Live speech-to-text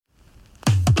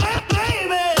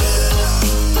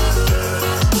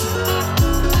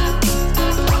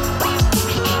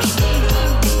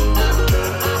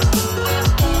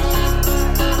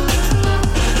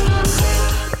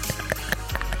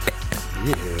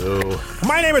Hello.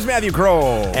 My name is Matthew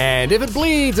Kroll. And if it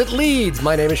bleeds, it leads.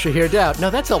 My name is Shahir Daud.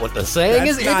 No, that's not what the saying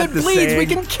is. That's not If it the bleeds, saying. we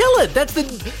can kill it. That's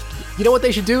the... You know what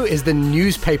they should do is the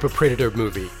newspaper Predator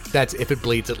movie. That's if it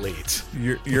bleeds, it leads.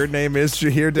 Your name is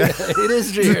Shahir Daud. It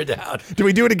is Shahir Daud. Do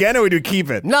we do it again or do we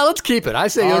keep it? No, let's keep it. I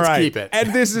say All let's right. keep it.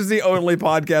 And this is the only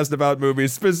podcast about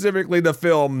movies, specifically the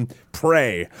film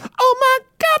Prey. Oh my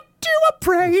God, do a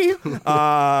Prey!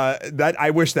 That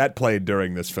I wish that played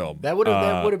during this film. That would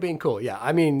have been cool. Yeah,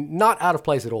 I mean, not out of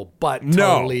place at all, but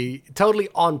No. totally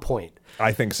on point.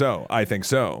 I think so.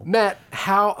 Matt,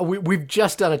 we've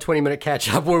just done a 20-minute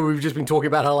catch-up where we've just been talking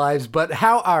about our lives, but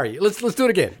how are you? Let's do it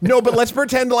again. No, but let's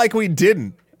pretend like we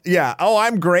didn't. Yeah. Oh,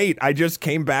 I'm great. I just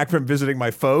came back from visiting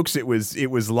my folks. It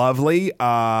was lovely.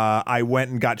 I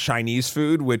went and got Chinese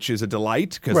food, which is a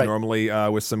delight because Right. normally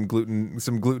with some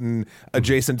gluten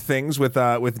adjacent things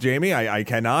with Jamie, I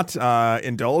cannot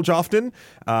indulge often.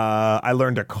 I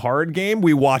learned a card game.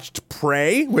 We watched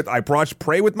Prey I watched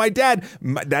Prey with my dad.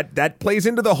 That plays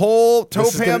into the whole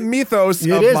Topam mythos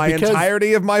It of is, my because-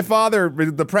 entirety of my father,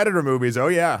 the Predator movies. Oh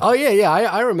yeah. Oh yeah.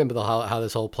 I remember how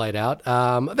this all played out.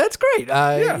 That's great.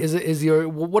 Yeah.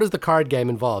 What does the card game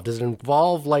involve? Does it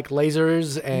involve like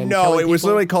lasers and? No, killing it was people?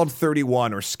 literally called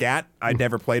 31 or Scat. I'd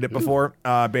never played it before.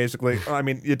 Basically, I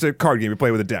mean, it's a card game. You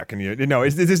play with a deck, and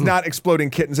this is not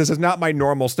exploding kittens. This is not my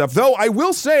normal stuff. Though I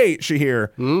will say, Shahir,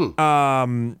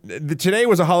 today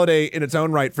was a holiday in its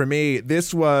own right for me.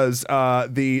 This was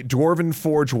the Dwarven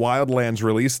Forge Wildlands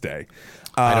release day.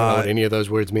 I don't know what any of those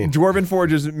words mean. Dwarven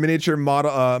Forge is miniature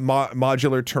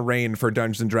modular terrain for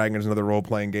Dungeons and Dragons and other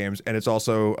role-playing games, and it's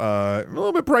also a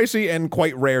little bit pricey and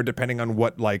quite rare depending on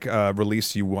what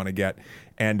release you want to get.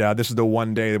 And this is the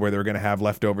one day where they're going to have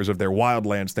leftovers of their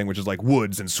Wildlands thing, which is like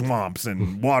woods and swamps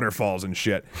and waterfalls and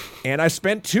shit. And I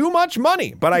spent too much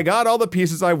money, but I got all the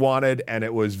pieces I wanted, and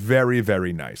it was very,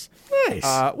 very nice. Nice.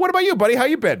 What about you, buddy? How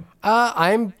you been?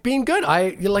 I'm being good.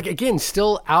 Again,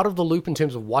 still out of the loop in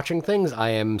terms of watching things. I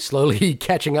am slowly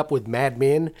catching up with Mad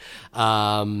Men.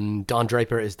 Don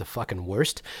Draper is the fucking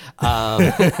worst. But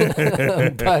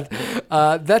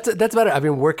that's about it. I've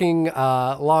been working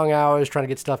long hours trying to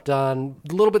get stuff done.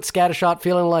 A little bit scattershot,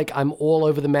 feeling like I'm all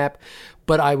over the map.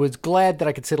 But I was glad that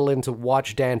I could settle in to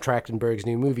watch Dan Trachtenberg's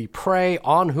new movie, Prey,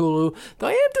 on Hulu. Though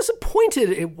I am disappointed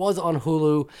it was on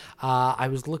Hulu. I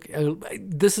was looking...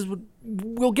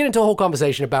 We'll get into a whole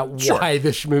conversation about why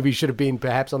this movie should have been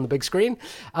perhaps on the big screen.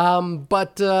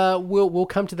 But we'll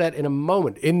come to that in a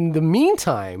moment. In the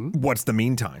meantime... What's the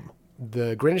meantime?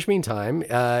 The Greenwich Mean Time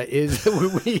is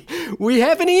we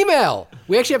have an email.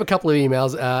 We actually have a couple of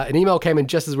emails. An email came in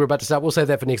just as we're about to start. We'll save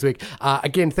that for next week.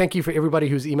 Again, thank you for everybody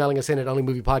who's emailing us in at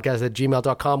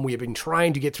onlymoviepodcast@gmail.com. We have been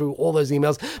trying to get through all those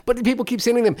emails, but people keep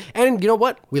sending them. And you know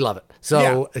what? We love it.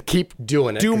 So keep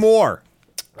doing it. Do more.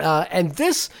 And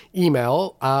this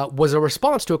email was a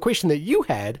response to a question that you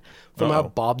had from our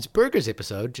Bob's Burgers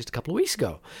episode just a couple of weeks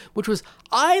ago, which was,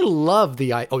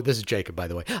 this is Jacob, by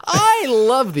the way. I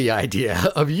love the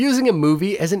idea of using a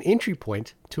movie as an entry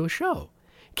point to a show.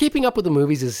 Keeping Up with the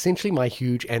Movies is essentially my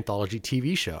huge anthology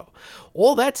TV show.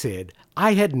 All that said,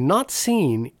 I had not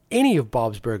seen any of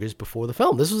Bob's Burgers before the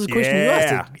film. This was a question you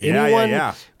asked. Did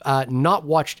anyone not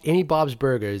watched any Bob's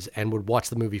Burgers and would watch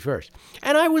the movie first?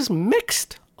 And I was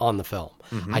mixed on the film.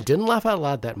 I didn't laugh out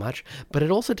loud that much, but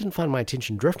it also didn't find my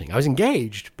attention drifting. I was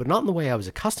engaged, but not in the way I was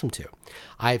accustomed to.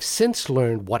 I've since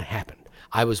learned what happened.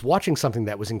 I was watching something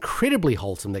that was incredibly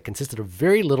wholesome, that consisted of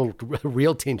very little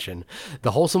real tension.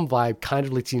 The wholesome vibe kind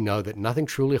of lets you know that nothing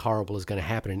truly horrible is going to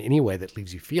happen in any way that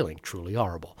leaves you feeling truly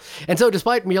horrible. And so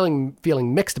despite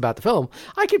feeling mixed about the film,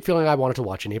 I kept feeling I wanted to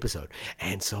watch an episode.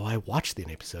 And so I watched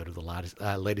an episode of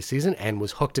the latest season and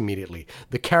was hooked immediately.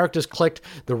 The characters clicked,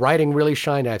 the writing really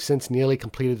shined. I've since nearly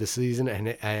completed the season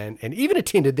and even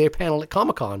attended their panel at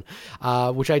Comic-Con,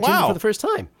 which I attended for the first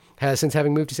time. Since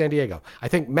having moved to San Diego. I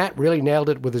think Matt really nailed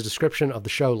it with his description of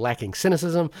the show lacking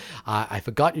cynicism. I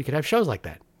forgot you could have shows like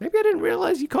that. Maybe I didn't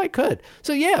realize you quite could.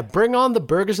 So yeah, bring on the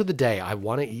burgers of the day. I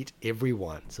want to eat every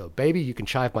one. So baby, you can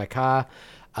chive my car.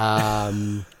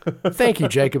 Thank you,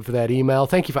 Jacob, for that email.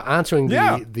 Thank you for answering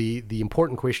the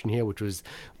important question here, which was,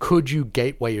 could you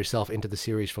gateway yourself into the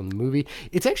series from the movie?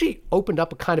 It's actually opened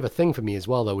up a kind of a thing for me as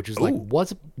well, though, which is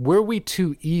were we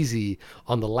too easy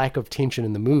on the lack of tension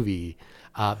in the movie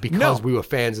because we were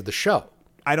fans of the show?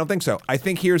 I don't think so. I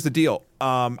think here's the deal.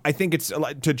 I think it's,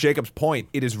 to Jacob's point,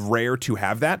 it is rare to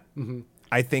have that.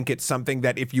 I think it's something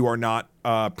that if you are not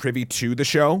privy to the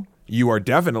show, you are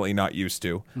definitely not used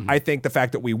to. I think the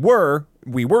fact that we were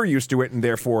used to it, and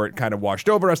therefore it kind of washed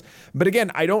over us. But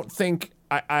again, I don't think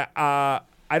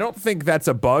I I don't think that's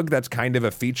a bug. That's kind of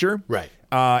a feature. Right.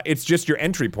 It's just your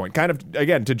entry point. Kind of,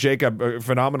 again, to Jacob,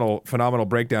 phenomenal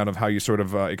breakdown of how you sort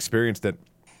of experienced it.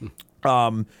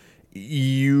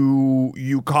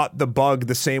 You caught the bug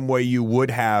the same way you would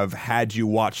have had you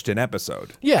watched an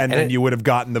episode. Yeah, and then you would have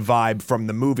gotten the vibe from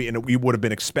the movie, and it would have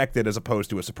been expected as opposed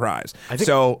to a surprise. I think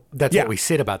that's what we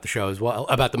said about the show as well,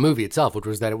 about the movie itself, which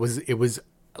was that it was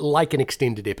like an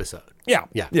extended episode. Yeah.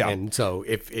 And so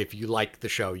if you like the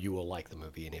show, you will like the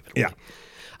movie inevitably.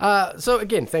 So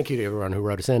again, thank you to everyone who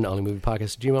wrote us in.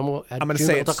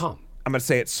 onlymoviepodcast@gmail.com. I'm going to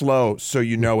say it slow so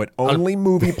you know it.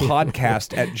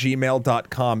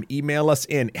 Onlymoviepodcast@gmail.com. Email us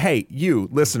in. Hey, you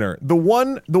listener, the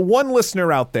one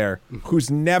listener out there who's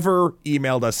never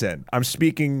emailed us in. I'm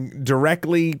speaking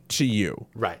directly to you.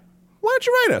 Right. Why don't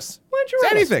you write us? Why don't you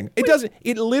write anything? It doesn't.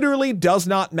 It literally does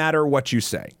not matter what you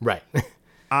say. Right.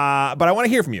 But I want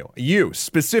to hear from you. You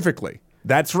specifically.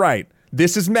 That's right.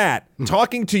 This is Matt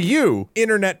talking to you,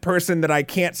 internet person that I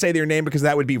can't say their name because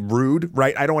that would be rude,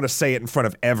 right? I don't want to say it in front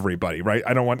of everybody, right?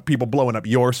 I don't want people blowing up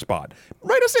your spot.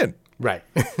 Write us in. Right.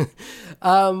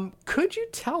 Could you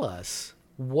tell us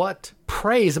what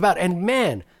Prey is about? And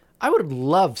man, I would have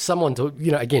loved someone to,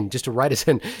 again, just to write us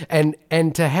in and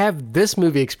to have this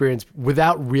movie experience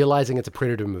without realizing it's a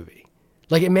Predator movie.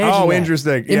 Like, imagine that.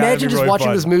 Interesting. Yeah, imagine just really watching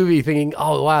fun. this movie thinking,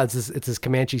 oh, wow, it's this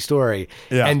Comanche story.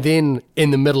 Yeah. And then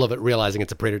in the middle of it, realizing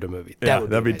it's a Predator movie.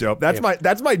 That'd be dope.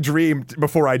 That's my dream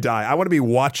before I die. I want to be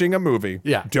watching a movie,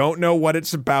 don't know what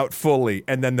it's about fully,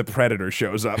 and then the Predator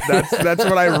shows up. That's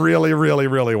what I really, really,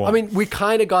 really want. I mean, we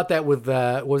kind of got that with,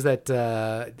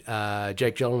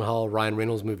 Jake Gyllenhaal, Ryan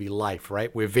Reynolds movie Life,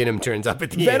 right? Where Venom turns up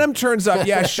at the end. Venom turns up,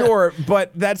 yeah, sure,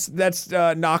 but that's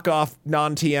knockoff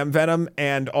non-TM Venom,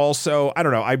 and also I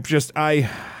don't know. I just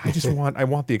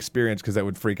want the experience because that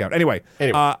would freak out. Anyway.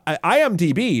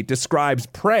 IMDb describes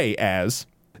Prey as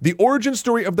the origin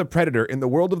story of the Predator in the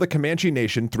world of the Comanche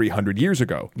Nation 300 years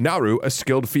ago. Naru, a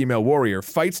skilled female warrior,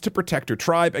 fights to protect her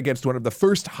tribe against one of the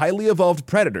first highly evolved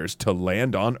predators to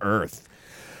land on Earth.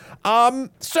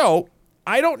 So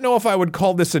I don't know if I would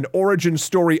call this an origin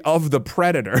story of the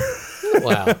Predator.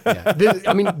 Wow. Yeah.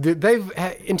 They've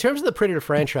in terms of the Predator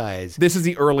franchise, this is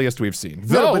the earliest we've seen.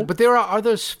 But there are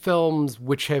other films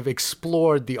which have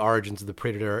explored the origins of the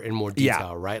Predator in more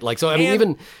detail, right? Like, so I mean,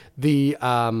 even the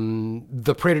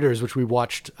Predators, which we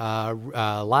watched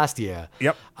last year,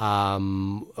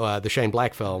 the Shane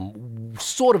Black film,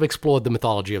 sort of explored the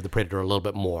mythology of the Predator a little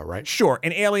bit more, right? Sure,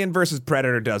 and Alien versus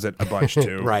Predator does it a bunch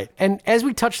too. Right, and as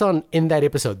we touched on in that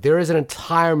episode, there is an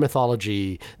entire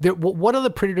mythology. What are the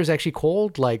Predators actually called?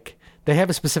 Like, they have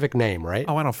a specific name, right?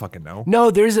 Oh, I don't fucking know.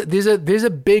 No, there's a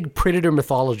big Predator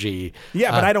mythology.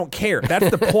 Yeah, but I don't care.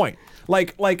 That's the point.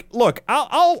 Like, look,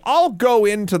 I'll go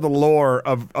into the lore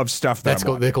of stuff they're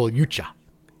called Yucha.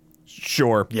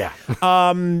 Sure. Yeah.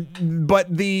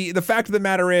 But the fact of the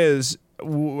matter is,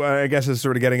 I guess is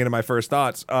sort of getting into my first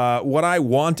thoughts. What I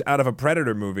want out of a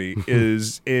Predator movie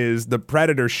is the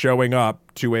Predator showing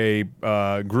up to a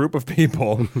group of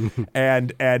people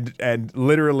and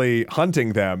literally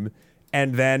hunting them,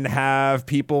 and then have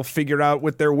people figure out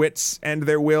with their wits and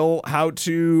their will how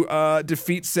to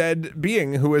defeat said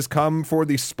being who has come for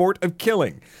the sport of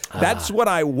killing. That's what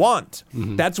I want.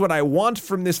 That's what I want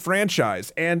from this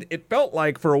franchise. And it felt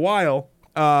like for a while,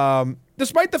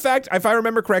 despite the fact, if I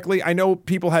remember correctly, I know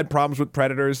people had problems with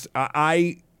Predators.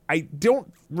 I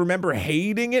don't remember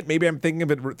hating it. Maybe I'm thinking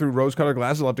of it through rose-colored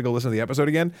glasses. I'll have to go listen to the episode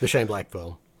again. The Shane Black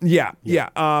film. Yeah.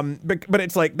 But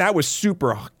it's like, that was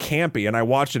super campy, and I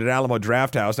watched it at Alamo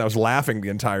Drafthouse, and I was laughing the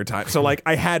entire time. So, like,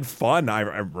 I had fun, I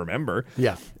remember.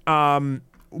 Yeah.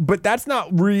 But that's not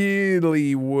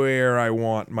really where I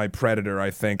want my Predator, I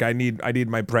think. I need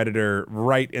my Predator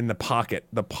right in the pocket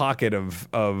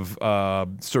of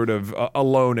sort of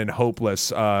alone and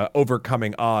hopeless,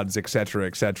 overcoming odds, etc.,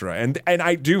 etc. And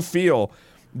I do feel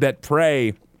that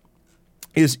Prey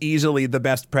is easily the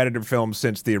best Predator film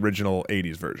since the original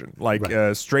 80s version. Like,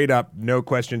 right. Straight up, no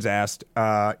questions asked.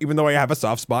 Even though I have a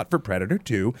soft spot for Predator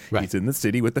 2, right. He's in the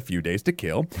city with a few days to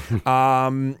kill.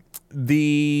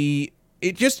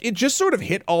 It just sort of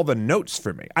hit all the notes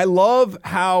for me. I love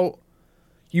how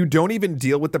you don't even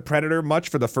deal with the Predator much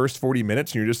for the first 40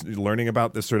 minutes, and you're just learning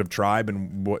about this sort of tribe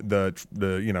and what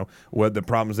what the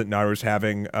problems that Naru's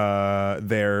having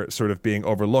there, sort of being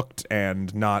overlooked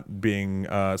and not being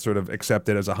sort of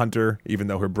accepted as a hunter, even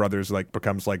though her brother's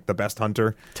becomes the best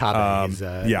hunter. Tabe,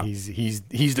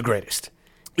 he's the greatest.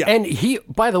 Yeah. And he,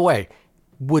 by the way,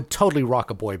 would totally rock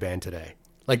a boy band today.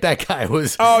 Like that guy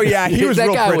was. Oh yeah, he was that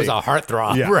real guy pretty. was a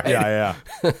heartthrob. Yeah, right?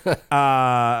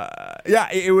 yeah.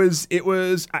 It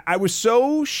was. I was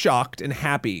so shocked and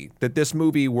happy that this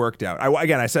movie worked out.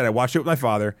 I said I watched it with my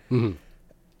father. Mm-hmm.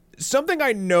 Something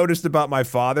I noticed about my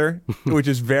father, which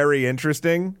is very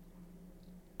interesting.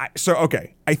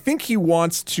 I think he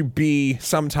wants to be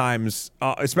sometimes,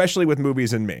 especially with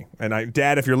movies and me. And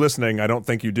Dad, if you're listening, I don't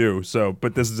think you do. So,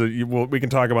 but this is we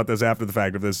can talk about this after the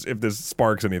fact if this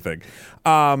sparks anything.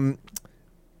 I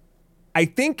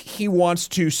think he wants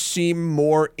to seem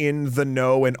more in the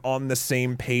know and on the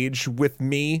same page with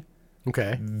me.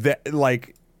 Okay.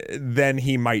 Than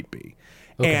he might be.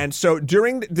 Okay. And so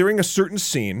during a certain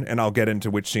scene, and I'll get into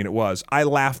which scene it was, I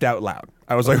laughed out loud.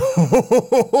 I was like,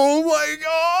 oh my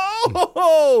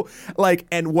God. Like,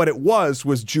 and what it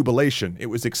was jubilation. It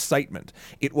was excitement.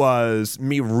 It was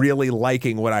me really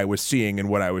liking what I was seeing and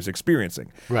what I was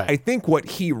experiencing. Right. I think what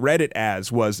he read it as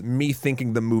was me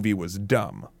thinking the movie was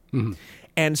dumb. Mm-hmm.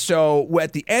 And so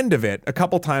at the end of it, a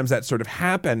couple times that sort of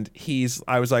happened,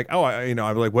 I was like, I'm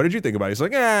like, what did you think about it? He's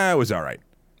like, it was all right.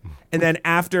 And then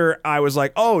after I was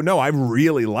like, oh, no, I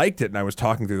really liked it. And I was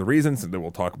talking through the reasons and that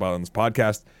we'll talk about on this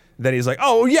podcast. Then he's like,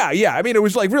 oh, yeah. I mean, it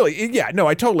was like really, yeah, no,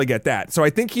 I totally get that. So I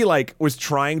think he like was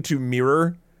trying to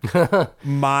mirror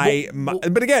my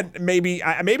but again, maybe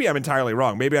I'm entirely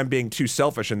wrong. Maybe I'm being too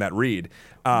selfish in that read.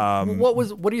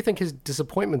 What do you think his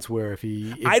disappointments were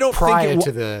I don't think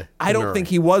think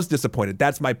he was disappointed.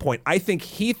 That's my point. I think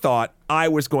he thought I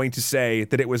was going to say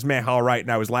that it was meh, all right,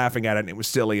 and I was laughing at it and it was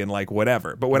silly and like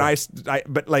whatever. But when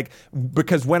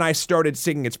because when I started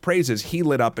singing its praises, he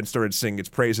lit up and started singing its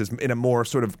praises in a more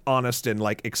sort of honest and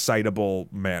like excitable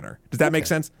manner. Does that make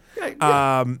sense?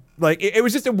 Yeah. It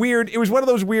was just it was one of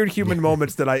those weird human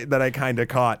moments that I kind of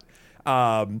caught.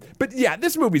 But yeah,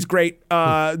 this movie's great.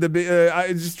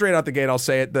 Just straight out the gate, I'll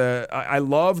say it. I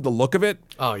love the look of it.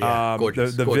 Oh yeah,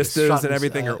 gorgeous. The gorgeous. vistas Shot and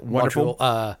everything are wonderful.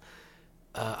 Montreal,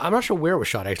 I'm not sure where it was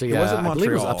shot, actually. It wasn't I believe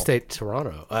it was Montreal. upstate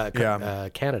Toronto,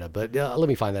 Canada. But let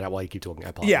me find that out while you keep talking. I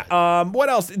apologize. Yeah. What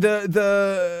else?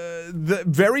 The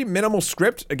very minimal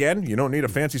script. Again, you don't need a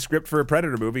fancy script for a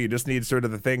Predator movie. You just need sort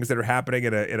of the things that are happening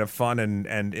in a fun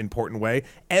and important way.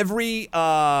 I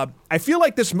feel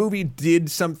like this movie did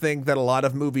something that a lot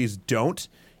of movies don't,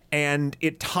 and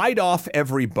it tied off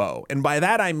every bow. And by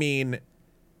that I mean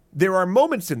there are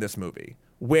moments in this movie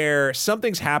where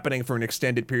something's happening for an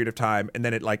extended period of time and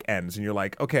then it like ends and you're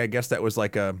like, okay, I guess that was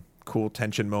like a cool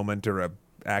tension moment or a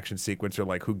action sequence or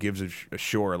like who gives a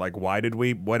sure, like why did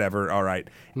we, whatever, all right.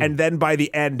 And then by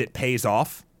the end it pays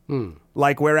off.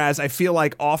 Like, whereas I feel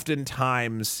like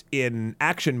oftentimes in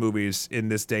action movies in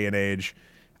this day and age,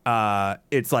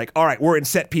 it's like, all right, we're in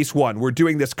set piece one. We're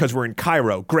doing this because we're in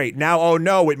Cairo. Great. Now, oh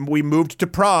no, we moved to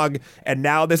Prague, and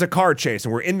now there's a car chase,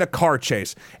 and we're in the car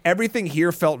chase. Everything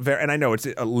here felt very, and I know it's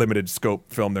a limited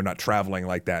scope film. They're not traveling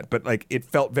like that, but like it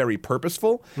felt very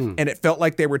purposeful, and it felt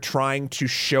like they were trying to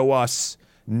show us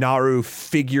Naru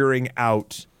figuring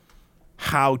out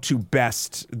how to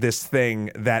best this thing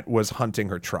that was hunting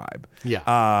her tribe.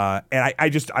 Yeah. And I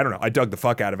don't know. I dug the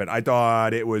fuck out of it. I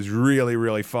thought it was really,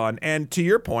 really fun. And to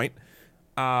your point,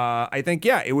 I think,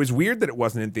 yeah, it was weird that it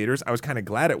wasn't in theaters. I was kind of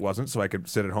glad it wasn't so I could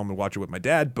sit at home and watch it with my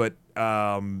dad. But,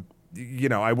 I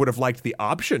would have liked the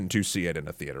option to see it in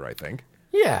a theater, I think.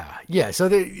 Yeah. So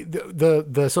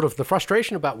the sort of the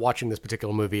frustration about watching this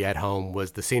particular movie at home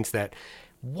was the sense that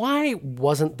why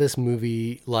wasn't this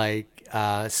movie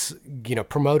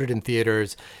promoted in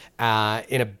theaters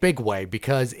in a big way?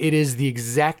 Because it is the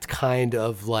exact kind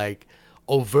of like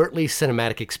overtly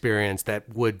cinematic experience that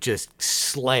would just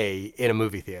slay in a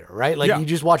movie theater, right? Like you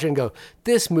just watch it and go,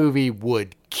 this movie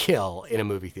would kill in a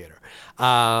movie theater.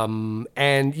 And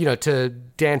to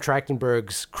Dan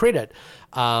Trachtenberg's credit,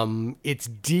 it's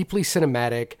deeply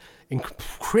cinematic,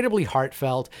 incredibly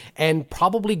heartfelt, and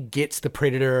probably gets the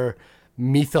Predator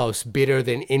mythos better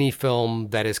than any film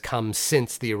that has come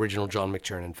since the original John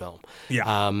McTiernan film.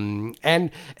 Yeah.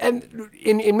 And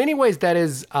in many ways that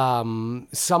is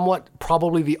somewhat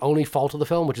probably the only fault of the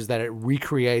film, which is that it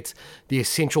recreates the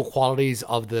essential qualities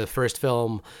of the first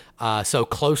film so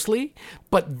closely.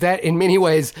 But that in many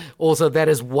ways also that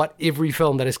is what every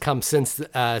film that has come since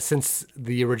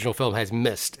the original film has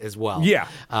missed as well. Yeah.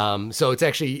 So it's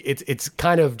actually it's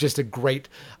kind of just a great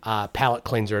palate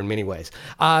cleanser in many ways.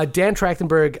 Dan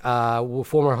Trachtenberg,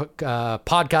 former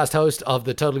podcast host of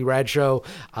the Totally Rad Show,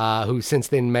 who since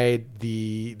then made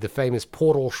the famous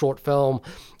Portal short film,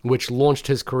 which launched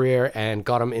his career and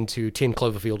got him into 10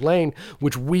 Cloverfield Lane,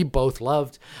 which we both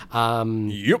loved.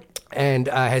 Yep. And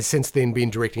has since then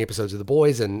been directing episodes of The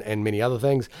Boys and many other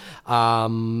things.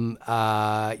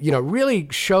 Really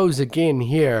shows again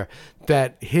here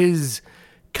that his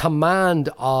command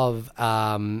of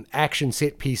action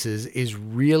set pieces is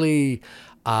really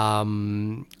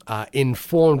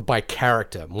informed by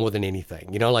character more than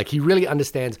anything. Like he really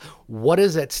understands what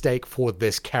is at stake for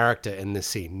this character in this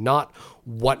scene, not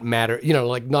what matter.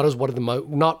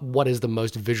 Not what is the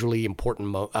most visually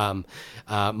important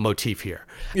motif here.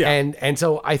 Yeah. And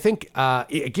so I think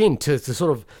again to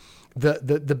sort of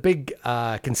the big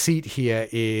conceit here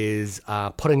is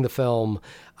putting the film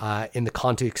in the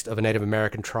context of a Native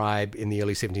American tribe in the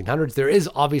early 1700s. There is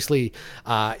obviously,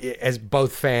 as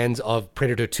both fans of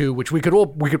Predator 2, which we can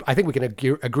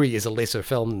agree is a lesser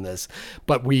film than this,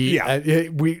 but we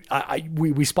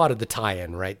spotted the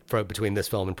tie-in right between this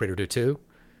film and Predator 2.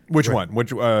 Which one?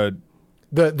 Which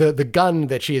The gun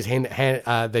that she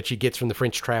that she gets from the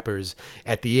French trappers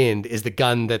at the end is the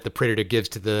gun that the Predator gives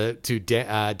to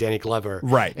Danny Glover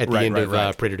at the end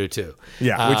of Predator 2.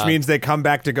 Yeah, which means they come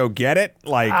back to go get it.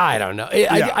 Like I don't know.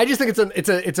 I just think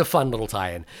it's a fun little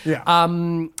tie-in. Yeah.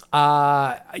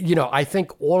 I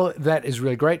think all of that is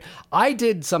really great. I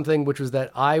did something which was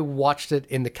that I watched it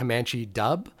in the Comanche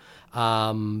dub.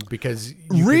 Because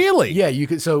you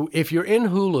could. So if you're in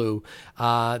Hulu,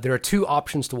 there are two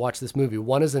options to watch this movie.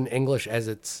 One is in English as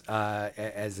it's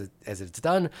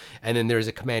done, and then there's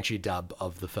a Comanche dub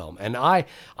of the film. And I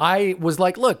was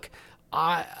like, look,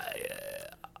 I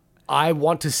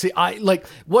want to see.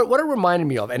 What it reminded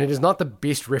me of, and it is not the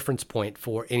best reference point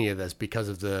for any of this because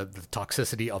of the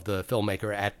toxicity of the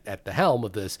filmmaker at the helm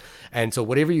of this. And so,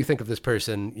 whatever you think of this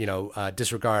person,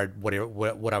 disregard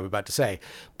what I'm about to say.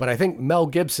 But I think Mel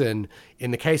Gibson,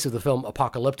 in the case of the film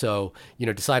Apocalypto,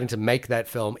 deciding to make that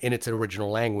film in its original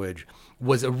language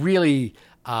was a really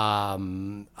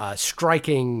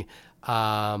striking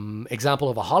example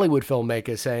of a Hollywood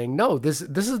filmmaker saying, no, this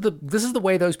is the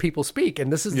way those people speak,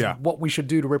 and this is what we should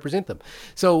do to represent them.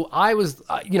 So I was,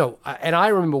 and I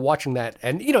remember watching that,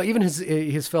 and even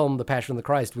his film The Passion of the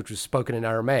Christ, which was spoken in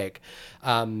Aramaic,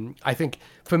 I think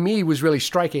for me was really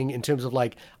striking in terms of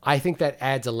I think that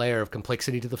adds a layer of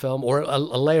complexity to the film, or a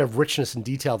layer of richness and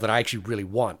detail that I actually really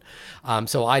want.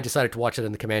 So I decided to watch it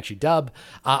in the Comanche dub.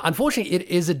 Unfortunately, it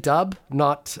is a dub,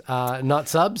 not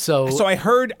sub. So I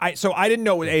heard. I didn't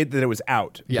know A, that it was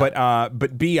out,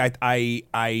 but B,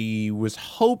 I was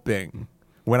hoping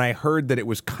when I heard that it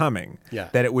was coming,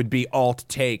 that it would be alt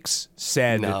takes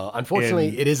said. No,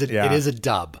 unfortunately, it is a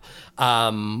dub,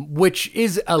 which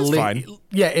is a fine.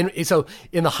 Yeah, and so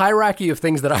in the hierarchy of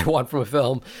things that I want from a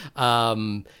film,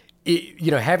 having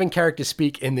characters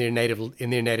speak in their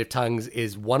native tongues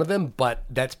is one of them, but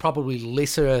that's probably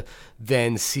lesser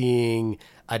than seeing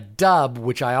a dub,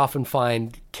 which I often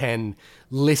find can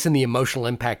lessen the emotional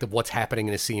impact of what's happening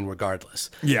in a scene regardless.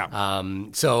 Yeah.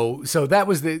 So that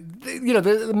was the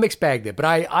mixed bag there, but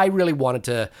I really wanted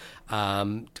to,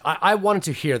 I wanted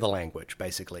to hear the language,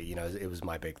 basically, it was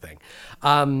my big thing.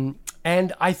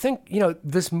 And I think,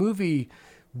 this movie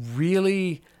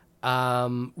really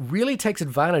takes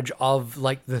advantage of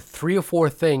the 3 or 4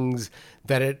 things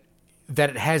that it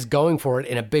has going for it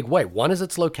in a big way. One is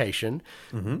its location.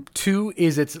 Mm-hmm. 2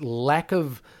 is its lack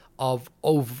of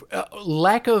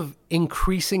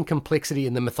increasing complexity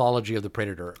in the mythology of the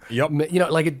Predator. Yep.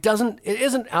 It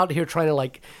isn't out here trying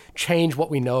to change what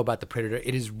we know about the Predator.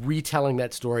 It is retelling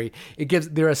that story.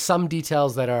 There are some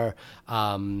details that are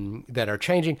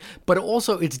changing, but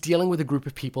also it's dealing with a group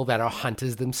of people that are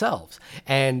hunters themselves.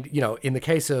 And in the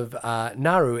case of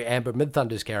Naru, Amber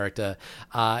Midthunder's character,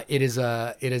 it is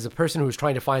a person who is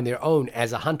trying to find their own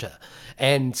as a hunter.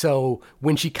 And so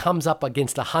when she comes up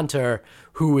against a hunter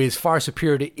who is far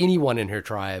superior to anyone in her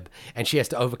tribe, and she has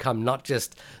to overcome not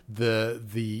just the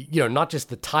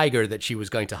tiger that she was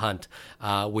going to hunt,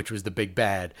 which was the big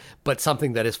bad, but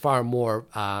something that is far more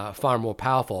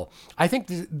powerful. I think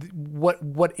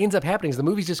what ends up happening is the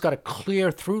movie's just got a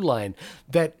clear through line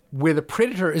that where the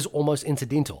Predator is almost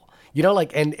incidental.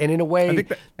 And in a way, I think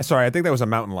that was a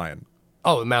mountain lion.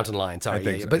 Oh, mountain lion. Sorry, I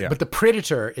think so, but the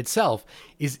Predator itself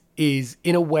is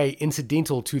in a way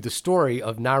incidental to the story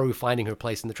of Naru finding her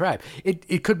place in the tribe.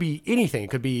 It could be anything.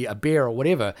 It could be a bear or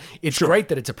whatever. It's great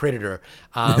that it's a predator,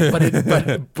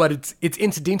 but it's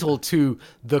incidental to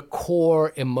the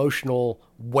core emotional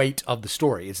weight of the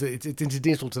story. It's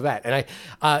incidental to that. And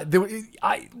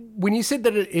when you said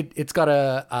that it's got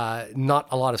a not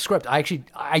a lot of script,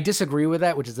 I disagree with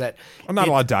that, which is that Not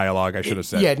a lot of dialogue, I should have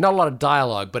said. Yeah, not a lot of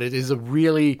dialogue, but it is a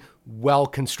really well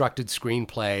constructed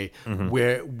screenplay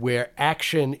where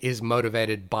action is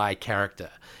motivated by character.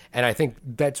 And I think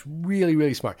that's really,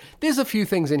 really smart. There's a few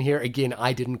things in here, again,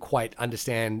 I didn't quite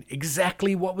understand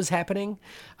exactly what was happening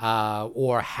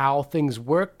or how things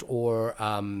worked or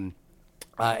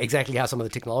exactly how some of the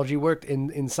technology worked in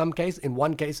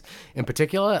one case in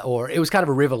particular, or it was kind of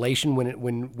a revelation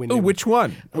when Which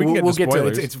one? We'll get to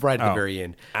spoilers. it. It's right at the very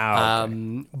end.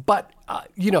 Okay. But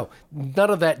none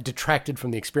of that detracted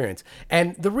from the experience.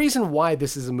 And the reason why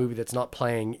this is a movie that's not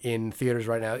playing in theaters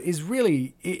right now is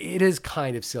really, it is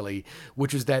kind of silly,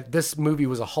 which is that this movie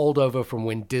was a holdover from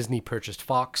when Disney purchased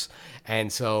Fox.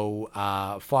 And so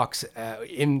Fox,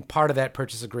 in part of that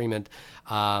purchase agreement,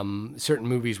 certain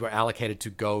movies were allocated to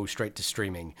go straight to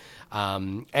streaming.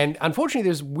 And unfortunately,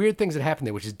 there's weird things that happened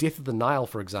there, which is Death of the Nile,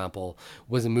 for example,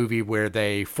 was a movie where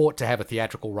they fought to have a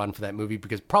theatrical run for that movie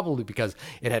because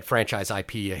it had franchise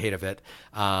IP ahead of it.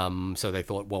 So they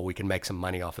thought, well, we can make some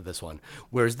money off of this one.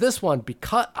 Whereas this one,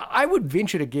 because I would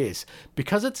venture to guess,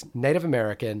 because it's Native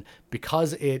American,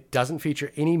 because it doesn't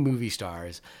feature any movie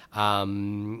stars,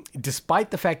 despite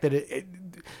the fact that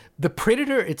the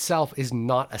Predator itself is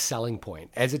not a selling point,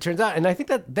 as it turns out. And I think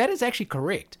that is actually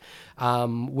correct,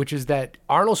 which is that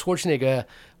Arnold Schwarzenegger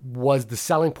was the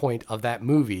selling point of that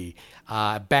movie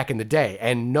back in the day.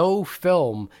 And no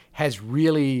film has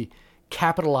really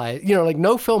capitalized,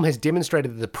 no film has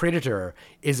demonstrated that the Predator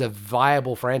is a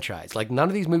viable franchise. Like, none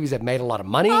of these movies have made a lot of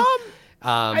money.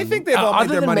 I think they've all made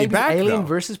their money back, Alien though.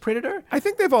 versus Predator? I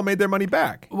think they've all made their money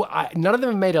back. Well, none of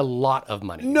them have made a lot of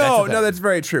money. No, that's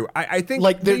very true. I think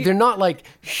they're not like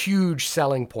huge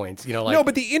selling points, No,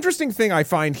 but the interesting thing I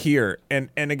find here, and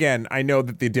again, I know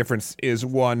that the difference is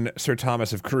one Sir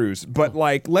Thomas of Cruise, but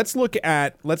let's look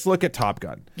at Top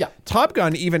Gun. Yeah. Top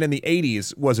Gun, even in the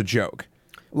 80s, was a joke.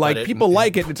 People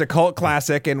like it; it's a cult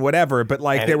classic and whatever. But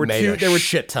there were a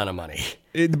shit ton of money.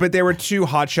 But there were two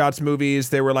Hot Shots movies.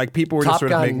 They were people were just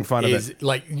sort of making fun of it.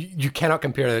 You cannot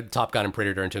compare Top Gun and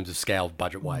Predator in terms of scale,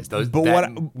 budget wise.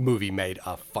 Movie made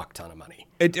a fuck ton of money.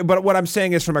 But what I'm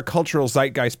saying is, from a cultural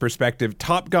zeitgeist perspective,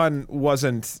 Top Gun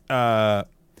wasn't. How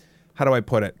do I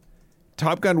put it?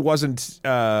 Top Gun wasn't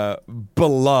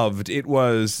beloved. It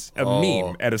was a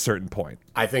meme at a certain point.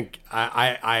 I think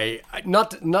I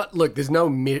not look. There's no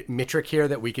metric here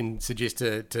that we can suggest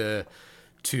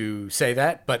to say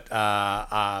that, but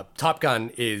Top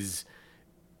Gun is,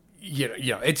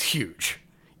 it's huge.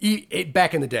 It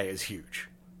back in the day is huge.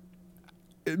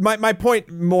 My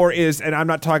point more is, and I'm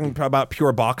not talking about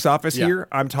pure box office here.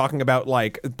 I'm talking about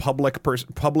public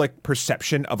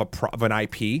perception of an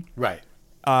IP. Right.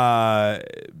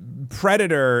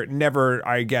 Predator never,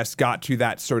 I guess, got to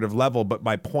that sort of level, but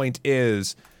my point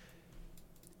is,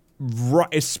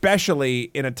 especially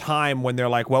in a time when they're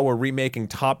we're remaking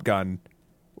Top Gun,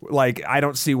 I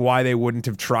don't see why they wouldn't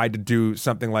have tried to do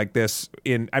something like this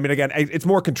again, it's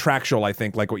more contractual, I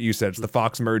think, like what you said. It's the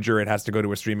Fox merger, it has to go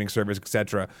to a streaming service,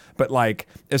 etc. But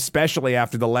especially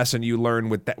after the lesson you learn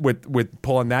with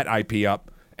pulling that IP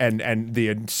up, and the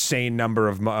insane amount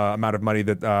of money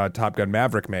that Top Gun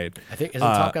Maverick made. I think isn't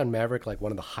Top Gun Maverick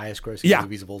one of the highest grossing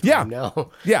movies of all time now?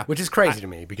 Yeah, which is crazy to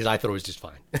me because I thought it was just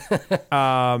fine.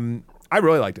 I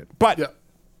really liked it, but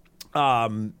I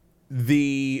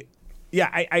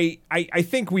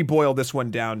think we boil this one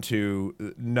down to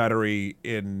nuttery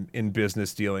in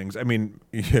business dealings. I mean,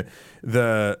 we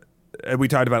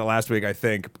talked about it last week, I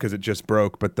think, because it just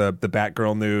broke. But the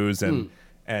Batgirl news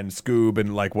and Scoob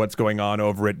and what's going on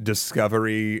over at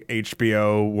Discovery,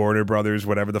 HBO, Warner Brothers,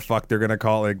 whatever the fuck they're gonna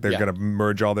call it. They're gonna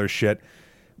merge all their shit.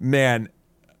 Man,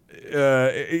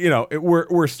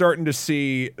 we're starting to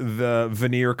see the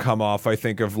veneer come off, I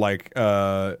think, of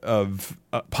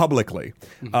publicly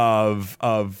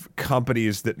of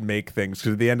companies that make things.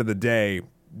 Because at the end of the day,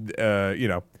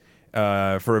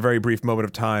 for a very brief moment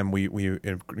of time, we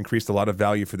increased a lot of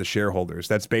value for the shareholders.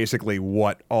 That's basically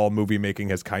what all movie making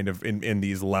has kind of in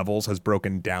these levels has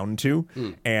broken down to.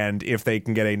 And if they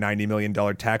can get a $90 million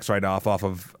tax write-off off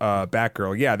of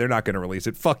Batgirl, they're not going to release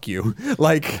it. Fuck you.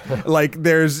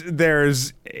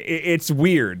 It's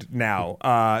weird now.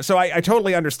 So I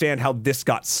totally understand how this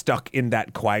got stuck in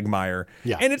that quagmire.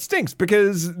 Yeah. And it stinks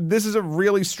because this is a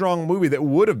really strong movie that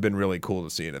would have been really cool to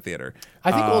see in a theater.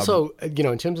 I think also,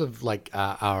 in terms of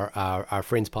our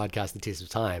friend's podcast, The Taste of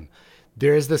Time,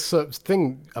 there is this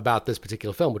thing about this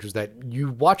particular film, which is that you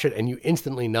watch it and you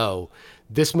instantly know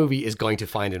this movie is going to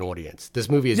find an audience. This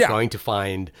movie is going to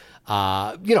find,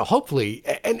 hopefully.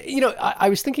 And, I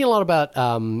was thinking a lot about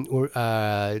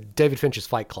David Fincher's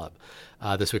Fight Club.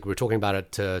 This week. We were talking about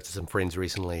it to some friends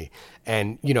recently.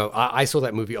 And, I saw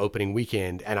that movie opening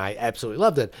weekend and I absolutely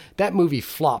loved it. That movie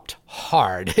flopped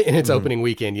hard in its opening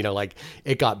weekend.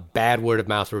 It got bad word of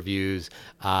mouth reviews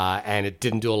and it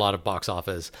didn't do a lot of box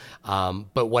office.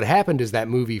 But what happened is that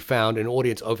movie found an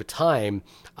audience over time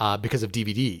because of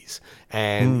DVDs.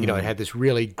 And, it had this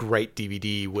really great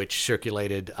DVD which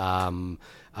circulated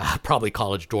probably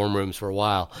college dorm rooms for a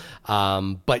while.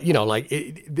 But,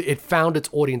 it found its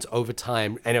audience over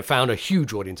time, and it found a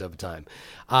huge audience over time.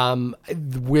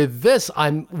 With this,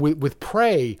 with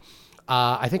Prey,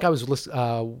 I think I was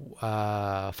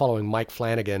following Mike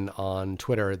Flanagan on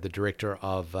Twitter, the director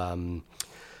of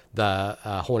the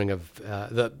Haunting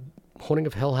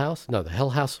of Hill House? No, the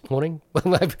Hill House Haunting? The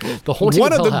Haunting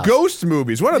One of of Hill the House. ghost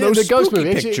movies. One of those the ghost spooky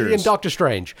movie pictures. in Doctor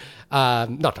Strange.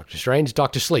 Not Doctor Strange,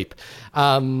 Doctor Sleep.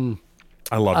 I love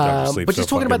Doctor Sleep. But just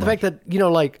talking about the fact that,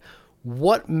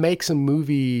 what makes a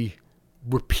movie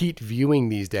repeat viewing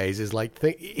these days is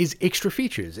is extra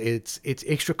features. It's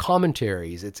extra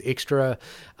commentaries. It's extra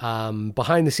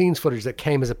behind the scenes footage that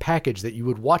came as a package that you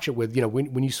would watch it with.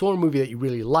 When you saw a movie that you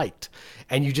really liked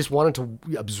and you just wanted to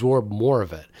absorb more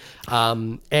of it.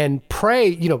 And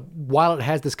Prey, while it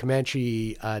has this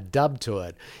Comanche dub to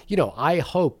it, I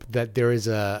hope that there is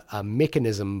a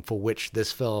mechanism for which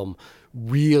this film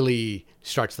really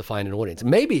starts to find an audience.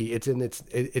 Maybe it's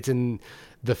in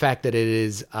the fact that it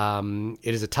is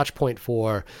a touch point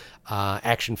for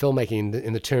action filmmaking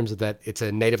in the terms of that it's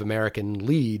a Native American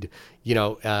lead, in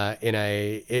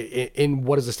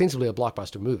what is ostensibly a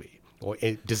blockbuster movie or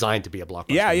designed to be a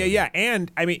blockbuster. movie. Yeah. And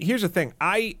I mean, here's the thing.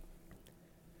 I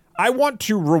want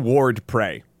to reward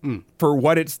Prey for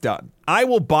what it's done. I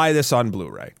will buy this on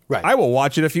Blu-ray. Right. I will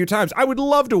watch it a few times. I would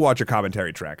love to watch a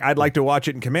commentary track. I'd like to watch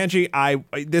it in Comanche.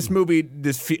 This movie,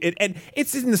 and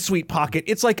it's in the sweet pocket.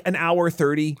 It's like an hour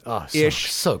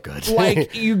 30-ish. So good.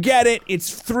 Like, you get it.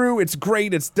 It's through. It's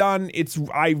great. It's done.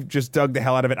 I just dug the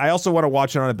hell out of it. I also want to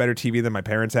watch it on a better TV than my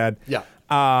parents had. Yeah.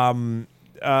 I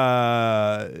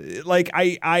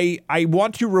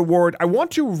want to reward.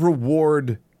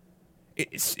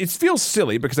 It feels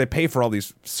silly because I pay for all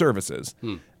these services.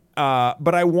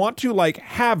 But I want to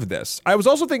have this. I was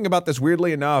also thinking about this,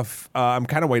 weirdly enough. I'm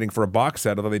kind of waiting for a box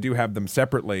set, although they do have them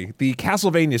separately. The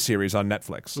Castlevania series on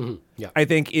Netflix, I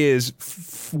think is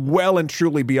well and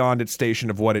truly beyond its station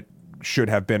of what it should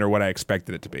have been or what I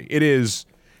expected it to be. It is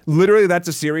literally, that's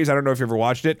a series. I don't know if you ever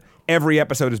watched it. Every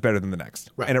episode is better than the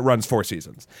next. Right. And it runs 4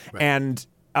 seasons. Right. And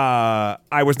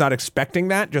I was not expecting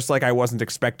that, just like I wasn't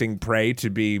expecting Prey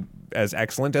to be as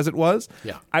excellent as it was.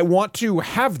 Yeah. I want to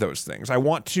have those things. I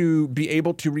want to be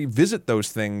able to revisit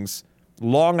those things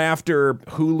long after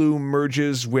Hulu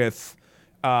merges with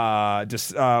Paramount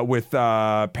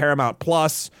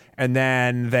Plus, and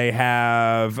then they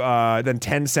have then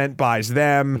Tencent buys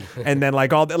them, and then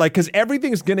because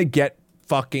everything's gonna get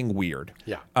fucking weird.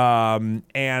 Yeah.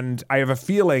 And I have a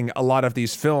feeling a lot of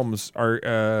these films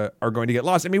are going to get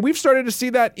lost. I mean, we've started to see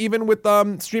that even with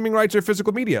streaming rights or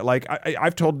physical media. Like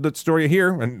I've told the story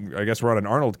here, and I guess we're on an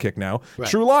Arnold kick now. Right.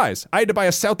 True Lies. I had to buy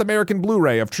a South American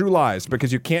Blu-ray of True Lies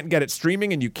because you can't get it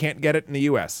streaming and you can't get it in the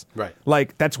U.S. Right.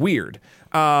 Like, that's weird.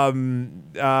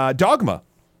 Dogma.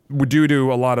 Due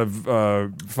to a lot of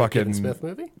fucking Kevin Smith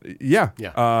movie? Yeah.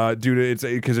 Yeah. Due to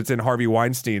because it's in Harvey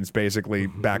Weinstein's basically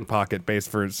back pocket based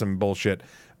for some bullshit.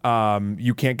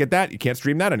 You can't get that. You can't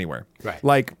stream that anywhere. Right.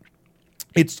 Like,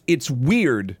 it's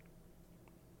weird.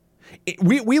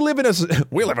 We live in a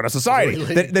society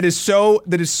that is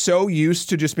so used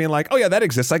to just being like, oh yeah, that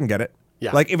exists. I can get it.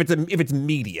 Yeah. Like if it's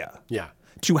media. Yeah.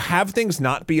 To have things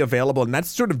not be available, and that's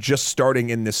sort of just starting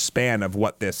in this span of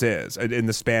what this is, in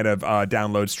the span of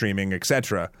download, streaming,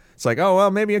 etc. It's like, oh,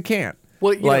 well, maybe you can't.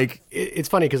 Well, it's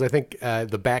funny because I think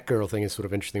the Batgirl thing is sort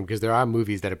of interesting because there are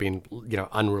movies that have been,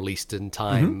 unreleased in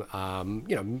time,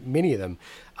 many of them.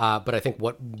 But I think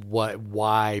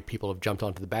why people have jumped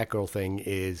onto the Batgirl thing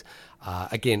is,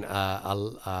 again,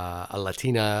 a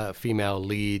Latina female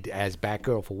lead as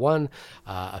Batgirl for one,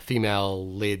 a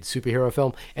female-led superhero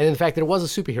film, and then the fact that it was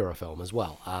a superhero film as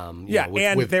well.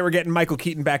 They were getting Michael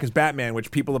Keaton back as Batman,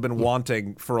 which people have been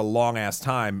wanting for a long-ass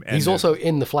time. And he's also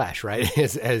in The Flash, right?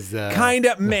 Kind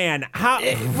of, man. How?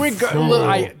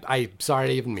 I'm sorry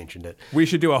I even mentioned it. We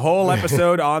should do a whole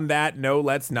episode on that. No,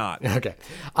 let's not. Okay.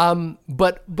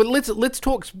 But let's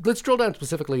drill down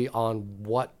specifically on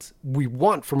what we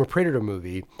want from a Predator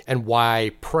movie and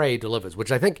why Prey delivers,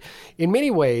 which I think in many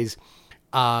ways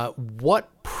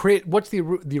what's the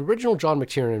original John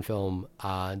McTiernan film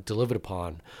delivered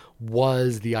upon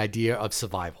was the idea of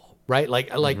survival, right?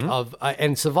 Of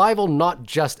and survival not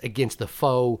just against the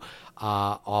foe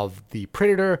of the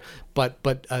predator, but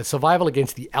survival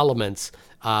against the elements.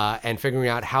 And figuring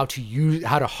out how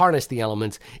to harness the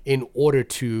elements in order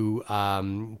to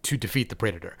defeat the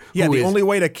predator. Yeah, the only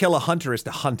way to kill a hunter is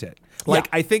to hunt it.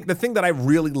 I think the thing that I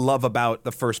really love about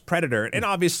the first Predator, and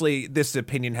obviously this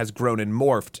opinion has grown and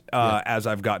morphed as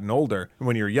I've gotten older.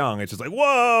 When you're young, it's just like,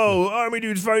 whoa, army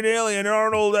dude's fighting an alien, and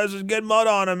Arnold has to get mud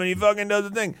on him, and he fucking does the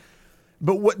thing.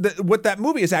 But what that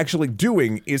movie is actually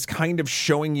doing is kind of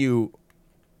showing you,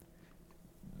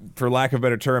 for lack of a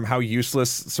better term, how useless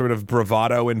sort of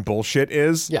bravado and bullshit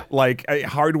is. Yeah.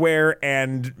 Hardware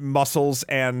and muscles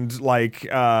and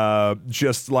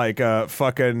just like a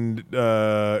fucking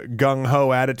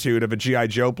gung-ho attitude of a G.I.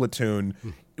 Joe platoon.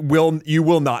 You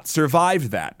will not survive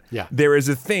that. Yeah. There is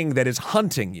a thing that is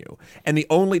hunting you. And the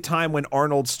only time when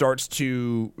Arnold starts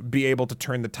to be able to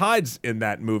turn the tides in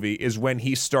that movie is when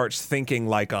he starts thinking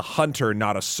like a hunter,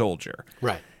 not a soldier.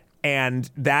 Right. And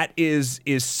that is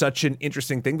such an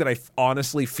interesting thing that I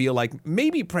honestly feel like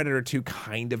maybe Predator 2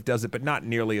 kind of does it, but not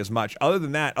nearly as much. Other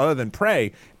than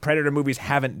Prey, Predator movies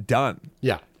haven't done.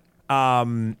 Yeah.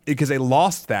 Because they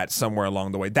lost that somewhere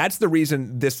along the way. That's the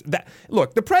reason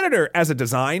look, the Predator as a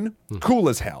design, cool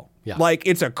as hell. Yeah.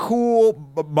 It's a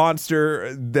cool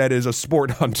monster that is a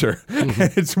sport hunter.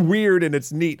 It's weird and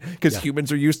it's neat because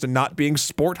humans are used to not being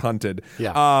sport hunted.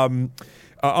 Yeah.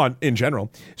 In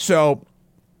general. So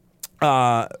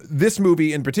this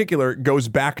movie in particular goes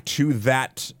back to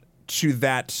that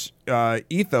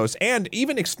ethos and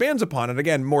even expands upon it.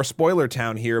 Again, more spoiler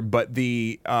town here, but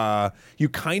you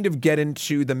kind of get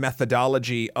into the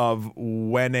methodology of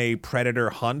when a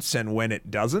predator hunts and when it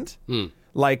doesn't.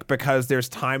 Because there's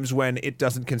times when it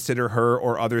doesn't consider her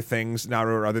or other things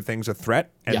a threat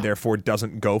and therefore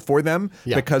doesn't go for them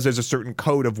because there's a certain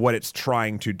code of what it's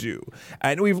trying to do.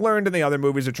 And we've learned in the other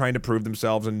movies they're trying to prove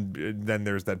themselves, and then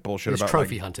there's that bullshit about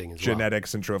trophy hunting as well.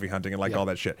 Genetics and trophy hunting and all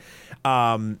that shit.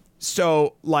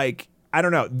 So I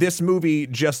don't know. This movie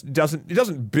just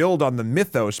doesn't build on the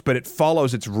mythos, but it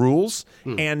follows its rules.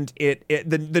 And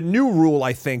the new rule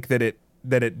I think that it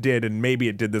did, and maybe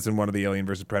it did this in one of the Alien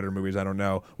versus Predator movies, I don't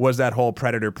know, was that whole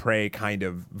predator-prey kind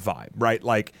of vibe, right?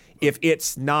 If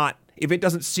it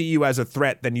doesn't see you as a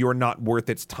threat, then you're not worth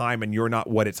its time and you're not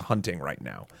what it's hunting right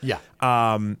now. Yeah.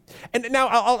 And now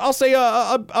I'll say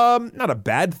not a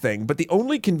bad thing, but the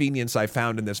only convenience I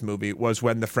found in this movie was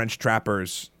when the French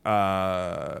trappers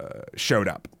showed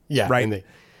up. Yeah. Right?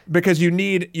 Because you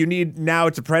need now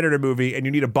it's a Predator movie and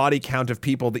you need a body count of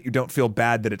people that you don't feel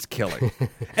bad that it's killing.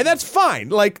 And that's fine.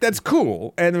 That's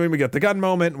cool. And then we get the gun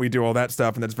moment and we do all that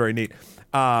stuff and that's very neat.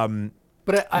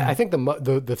 But I think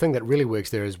the thing that really works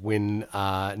there is when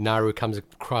Naru comes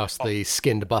across the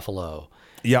skinned buffalo.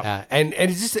 Yeah. And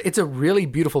it's a really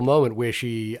beautiful moment where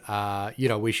she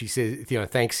says,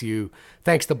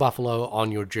 thanks the buffalo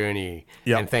on your journey,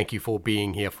 and thank you for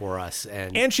being here for us.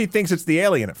 And she thinks it's the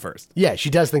alien at first. Yeah, she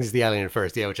does think it's the alien at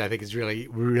first. Yeah, which I think is really,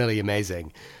 really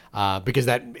amazing, because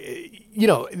that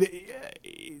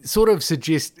sort of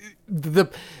suggests the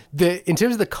in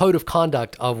terms of the code of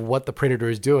conduct of what the predator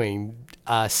is doing,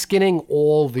 skinning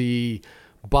all the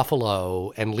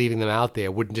buffalo and leaving them out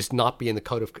there would just not be in the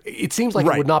code of. It seems like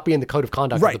it would not be in the code of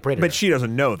conduct of the predator. But she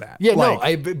doesn't know that. Yeah,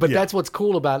 that's what's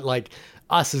cool about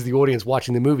us as the audience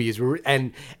watching the movie is,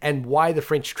 and why the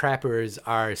French trappers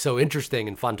are so interesting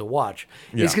and fun to watch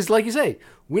is because, like you say,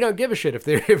 we don't give a shit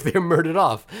if they're murdered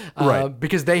off,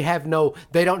 because they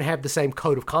don't have the same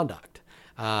code of conduct.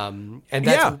 And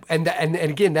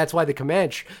again, that's why the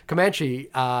Comanche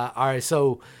are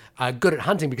so good at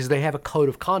hunting, because they have a code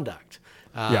of conduct.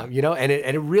 And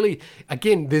it really,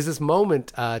 again, there's this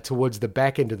moment towards the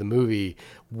back end of the movie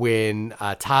when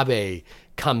Tabe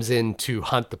comes in to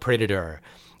hunt the predator,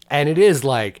 and it is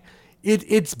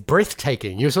it's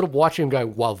breathtaking. You're sort of watching him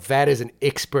going, wow, that is an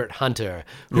expert hunter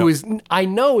who I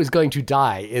know is going to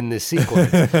die in this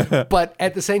sequence. But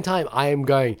at the same time, I am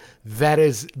going, that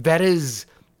is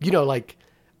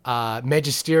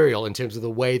magisterial in terms of the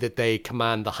way that they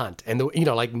command the hunt and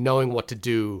knowing what to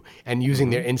do and using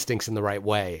their instincts in the right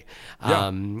way.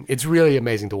 It's really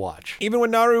amazing to watch. Even when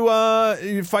Naru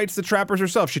fights the trappers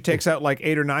herself, she takes out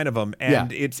 8 or 9 of them,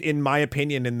 and it's, in my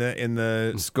opinion, in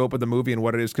the scope of the movie and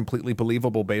what it is, completely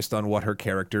believable based on what her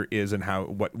character is and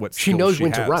what she knows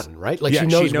when to run, right? She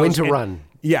knows when to run.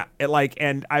 Yeah,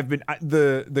 and I've been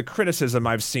the criticism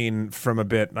I've seen from a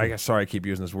bit. I guess sorry, I keep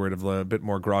using this word of a bit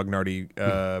more grognardy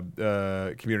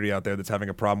community out there that's having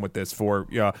a problem with this. For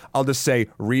I'll just say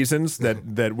reasons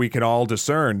that we can all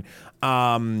discern.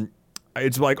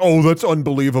 It's like, oh, that's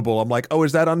unbelievable. I'm like, oh,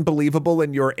 is that unbelievable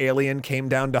in your Alien came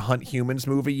down to hunt humans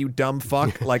movie? You dumb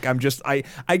fuck. Like I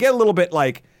get a little bit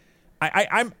like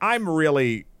I'm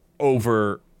really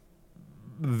over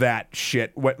that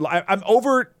shit. I'm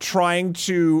over trying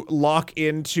to lock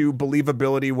into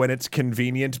believability when it's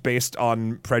convenient based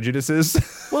on prejudices.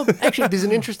 Well, actually, there's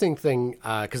an interesting thing,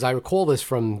 because I recall this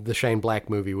from the Shane Black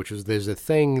movie, which was there's a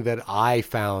thing that I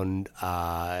found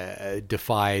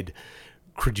defied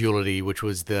credulity, which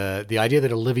was the idea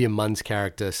that Olivia Munn's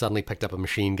character suddenly picked up a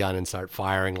machine gun and started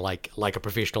firing like a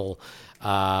professional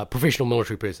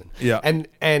military person. Yeah. And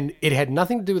it had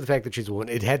nothing to do with the fact that she's a woman.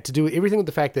 It had to do with everything with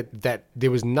the fact that there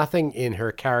was nothing in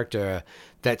her character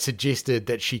that suggested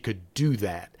that she could do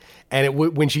that. And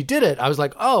when she did it, I was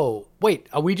like, oh, wait,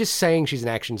 are we just saying she's an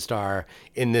action star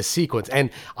in this sequence? And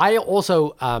I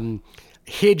also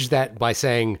hedged that by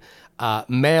saying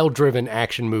male-driven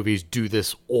action movies do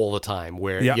this all the time,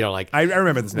 where like I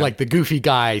remember this now. Like the goofy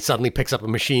guy suddenly picks up a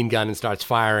machine gun and starts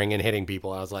firing and hitting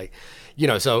people. I was like,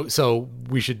 so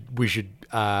we should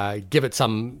give it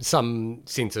some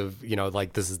sense of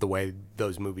like this is the way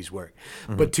those movies work.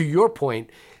 Mm-hmm. But to your point,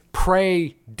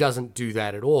 Prey doesn't do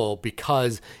that at all,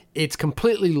 because it's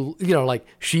completely, like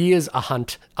she is a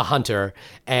hunter,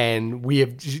 and we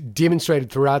have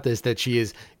demonstrated throughout this that she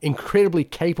is incredibly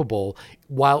capable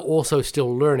while also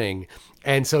still learning.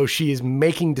 And so she is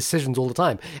making decisions all the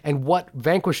time. And what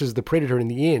vanquishes the predator in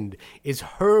the end is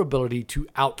her ability to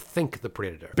outthink the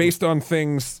predator. Based on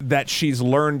things that she's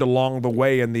learned along the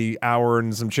way in the hour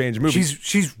and some change movie.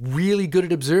 She's really good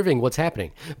at observing what's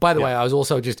happening. By the way, I was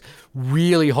also just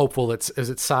really hopeful that,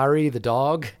 is it Sari, the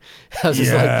dog? I was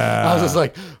just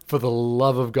like, for the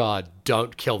love of God,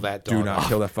 don't kill that dog. Do not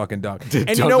kill that fucking dog.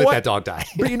 And don't let that dog die.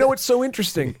 But you know what's so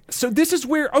interesting? So this is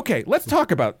where, okay, let's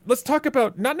talk about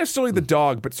not necessarily the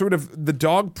dog, but sort of the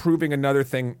dog proving another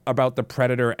thing about the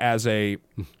predator as a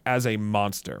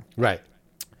monster. Right.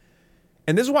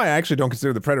 And this is why I actually don't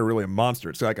consider the predator really a monster.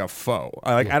 It's like a foe.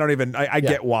 I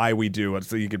get why we do it,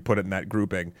 so you could put it in that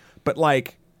grouping. But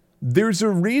like, there's a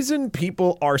reason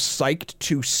people are psyched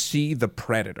to see the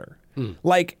predator.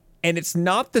 Like, and it's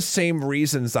not the same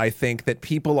reasons, I think, that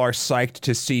people are psyched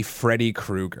to see Freddy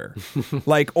Krueger.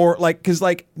 Because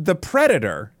the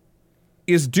Predator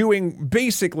is doing,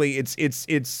 basically,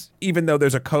 it's even though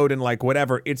there's a code and like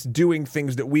whatever, it's doing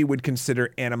things that we would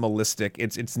consider animalistic.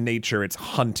 It's nature, it's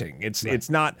hunting.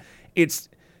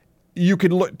 You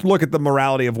could look at the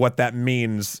morality of what that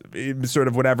means, sort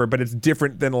of whatever, but it's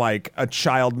different than like a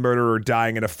child murderer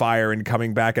dying in a fire and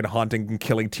coming back and haunting and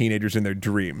killing teenagers in their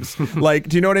dreams. Like,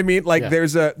 do you know what I mean? Like,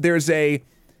 there's a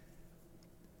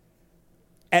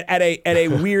at a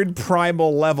weird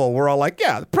primal level, we're all like,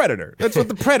 yeah, the predator. That's what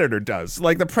the predator does.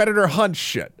 Like, the predator hunts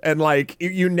shit, and like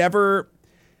you never.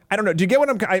 I don't know. Do you get what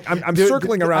I'm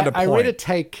circling around a point? I read a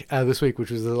take this week,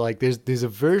 which was like, there's a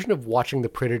version of watching the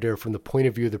predator from the point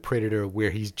of view of the predator, where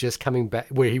he's just coming back,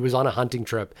 where he was on a hunting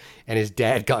trip and his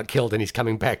dad got killed, and he's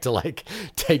coming back to like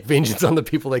take vengeance on the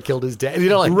people that killed his dad.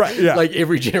 Like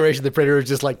every generation, the predator is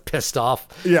just like pissed off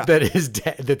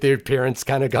that their parents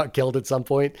kind of got killed at some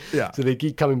point. Yeah. So they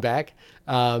keep coming back.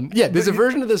 There's a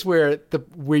version of this where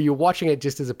you're watching it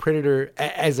just as a predator,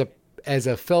 as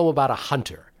a film about a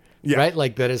hunter. Yeah. Right,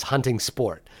 like that is hunting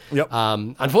sport. Yep.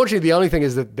 Unfortunately, the only thing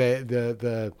is that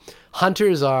the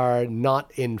hunters are not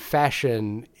in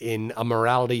fashion in a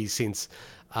morality sense,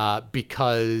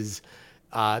 because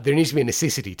there needs to be a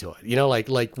necessity to it.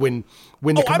 Like when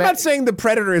the I'm not saying the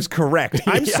predator is correct.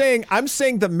 I'm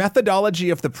saying the methodology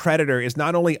of the predator is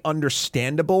not only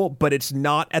understandable, but it's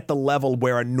not at the level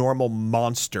where a normal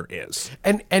monster is.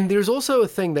 And there's also a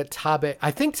thing that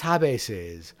Tabe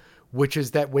says, which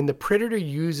is that when the predator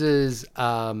uses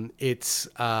its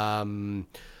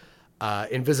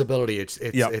invisibility, it's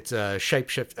a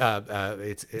shapeshift,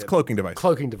 it's cloaking device.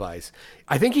 Cloaking device.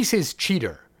 I think he says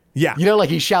cheater. Yeah. Like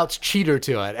he shouts cheater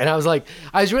to it. And I was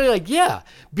really like, yeah,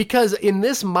 because in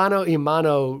this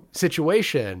mano-a-mano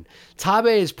situation, Tabe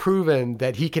has proven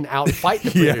that he can outfight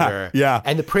the predator. Yeah.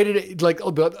 And the predator, like,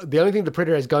 the only thing the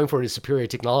predator has going for it is superior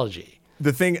technology.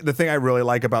 The thing I really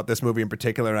like about this movie in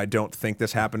particular, and I don't think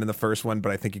this happened in the first one,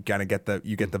 but I think you kind of get the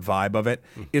vibe of it,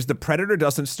 is the predator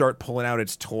doesn't start pulling out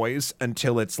its toys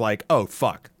until it's like, oh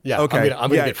fuck, yeah, okay,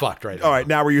 I'm gonna get fucked right now. All right,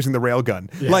 now we're using the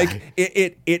railgun. Yeah. Like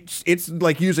it's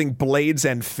like using blades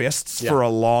and fists for a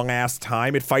long ass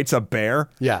time. It fights a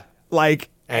bear. Yeah, like.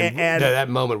 And that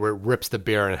moment where it rips the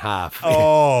bear in half.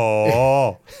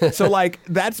 Oh, so like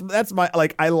that's my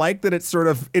like. I like that it's sort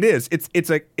of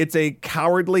it's a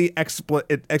cowardly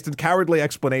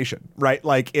explanation, right?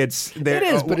 Like it's there.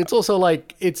 It is, but it's also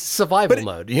like it's survival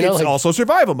mode. You know, it's also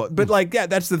survival mode. But like, yeah,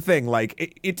 that's the thing.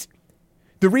 Like it's.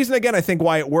 The reason, again, I think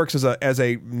why it works as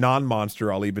a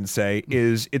non-monster, I'll even say,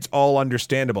 is it's all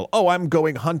understandable. Oh, I'm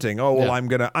going hunting. Oh, well, I'm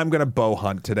gonna bow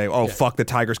hunt today. Oh, fuck, the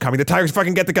tiger's coming. The tiger's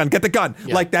fucking get the gun.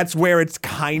 Yeah. Like that's where it's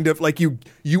kind of like you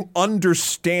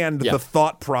understand the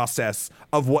thought process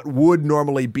of what would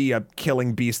normally be a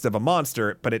killing beast of a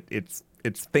monster, but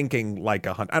it's thinking like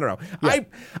a hunt. I don't know. Yeah.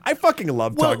 I fucking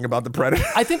love talking about the Predator.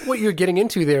 I think what you're getting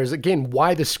into there is, again,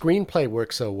 why the screenplay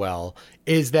works so well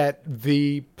is that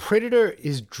the Predator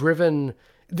is driven,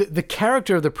 the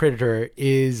character of the Predator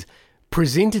is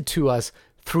presented to us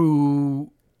through,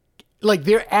 like,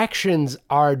 their actions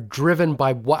are driven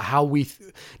by we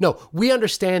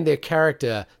understand their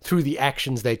character through the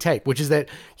actions they take, which is that,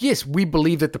 yes, we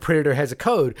believe that the Predator has a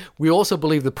code. We also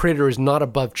believe the Predator is not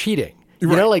above cheating. You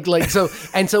know, like so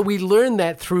we learn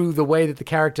that through the way that the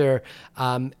character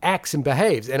acts and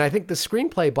behaves. And I think the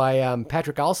screenplay by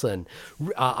Patrick Eisen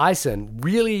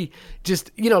really just,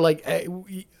 you know, like there's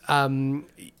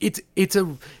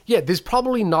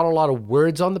probably not a lot of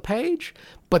words on the page,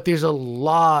 but there's a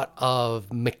lot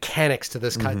of mechanics to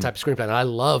this kind of type of screenplay. And I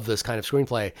love this kind of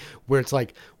screenplay where it's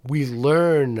like we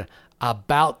learn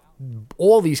about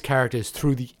all these characters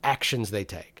through the actions they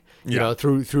take. You know,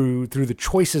 through the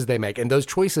choices they make, and those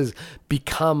choices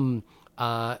become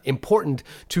important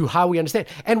to how we understand.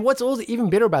 And what's also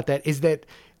even better about that is that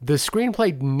the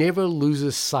screenplay never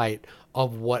loses sight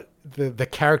of what the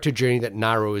character journey that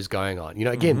Naru is going on. You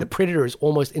know, again, the Predator is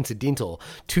almost incidental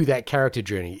to that character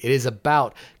journey. It is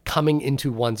about coming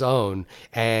into one's own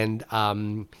and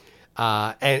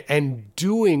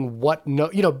doing what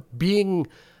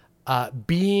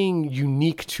being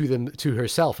unique to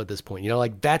herself at this point. You know,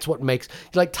 like that's what makes,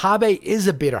 like, Tabe is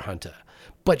a better hunter,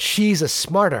 but she's a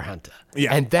smarter hunter.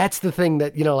 Yeah. And that's the thing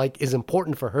that, you know, like is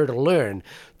important for her to learn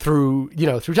through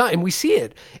time. And we see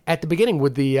it at the beginning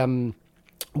with the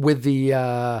what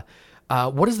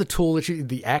is the tool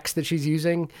the axe that she's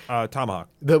using? Tomahawk.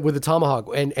 With the tomahawk,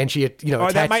 and she, you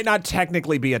know, that might not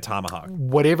technically be a tomahawk.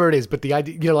 Whatever it is, but the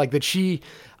idea, you know, like that she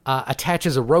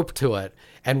attaches a rope to it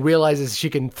and realizes she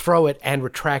can throw it and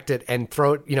retract it and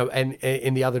throw it, you know, and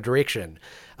in the other direction.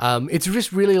 It's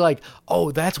just really like,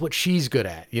 oh, that's what she's good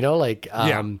at, you know, like,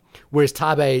 whereas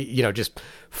Tabe, you know, just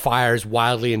fires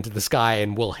wildly into the sky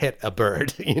and will hit a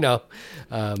bird, you know?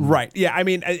 Right. Yeah. I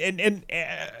mean, and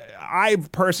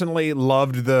I've personally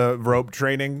loved the rope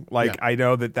training. Like, I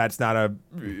know that's not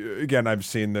again, I've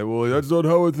seen that, well, that's not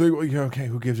how I think. Well, yeah, okay,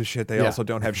 who gives a shit? They also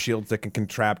don't have shields that can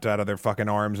contract out of their fucking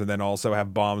arms and then also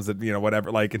have bombs that, you know,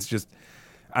 whatever. Like, it's just,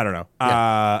 I don't know.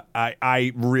 Yeah.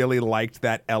 I really liked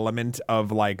that element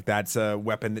of, like, that's a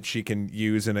weapon that she can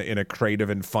use in a creative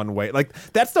and fun way. Like,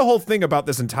 that's the whole thing about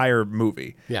this entire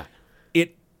movie. Yeah.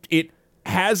 It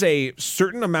has a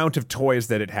certain amount of toys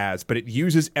that it has, but it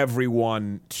uses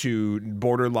everyone to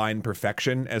borderline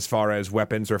perfection as far as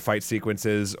weapons or fight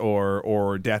sequences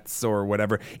or deaths or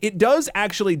whatever. It does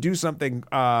actually do something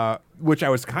which I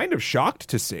was kind of shocked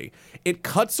to see. It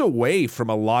cuts away from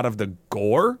a lot of the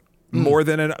gore more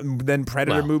than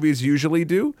Predator movies usually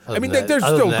do. I mean, there's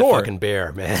still gore. Fucking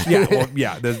bear, man.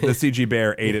 The CG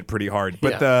bear ate it pretty hard,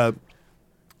 but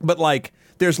like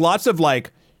there's lots of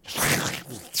like.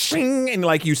 And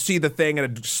like you see the thing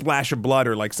and a splash of blood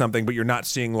or like something, but you're not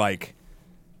seeing like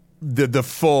the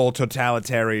full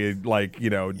totalitarian, like, you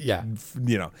know,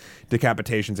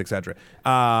 decapitations, etc.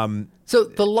 So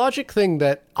the logic thing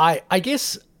that I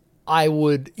guess I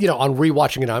would, you know, on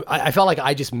rewatching it, I felt like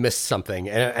I just missed something,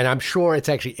 and I'm sure it's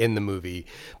actually in the movie.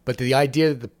 But the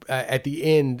idea that at the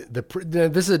end,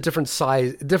 this is a different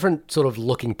size, different sort of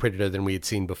looking Predator than we had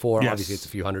seen before. Yes. Obviously, it's a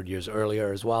few hundred years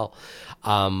earlier as well.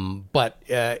 But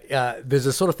there's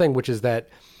a sort of thing which is that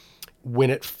when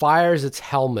it fires its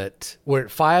helmet, where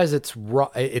it fires its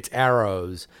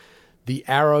arrows, the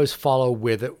arrows follow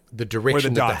where the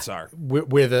direction where the dots are,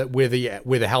 where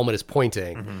the helmet is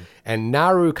pointing, and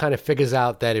Naru kind of figures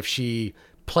out that if she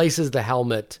places the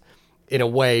helmet in a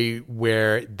way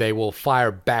where they will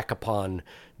fire back upon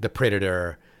the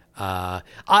Predator.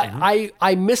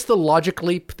 I missed the logic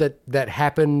leap that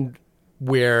happened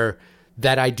where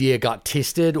that idea got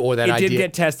tested, or that idea... It did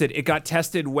get tested. It got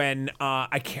tested when,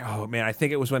 I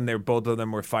think it was when both of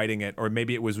them were fighting it, or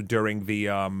maybe it was during the...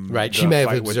 right, she may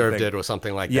have observed it or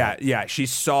something like that. Yeah, she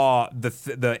saw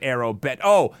the arrow bent.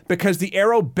 Oh, because the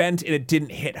arrow bent and it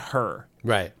didn't hit her.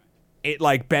 Right. it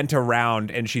like bent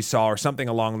around and she saw, or something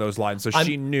along those lines. So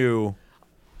she knew.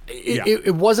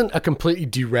 It wasn't a completely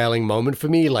derailing moment for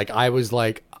me. Like I was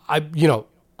like,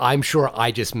 I'm sure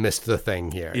I just missed the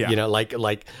thing here. Yeah. You know,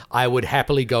 like I would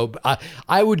happily go.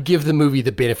 I would give the movie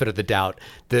the benefit of the doubt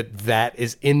that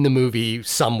is in the movie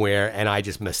somewhere, and I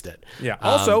just missed it. Yeah.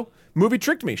 Also, movie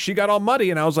tricked me. She got all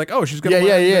muddy, and I was like, "Oh, she's gonna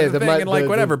the thing," and like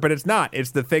whatever. But it's not. It's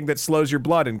the thing that slows your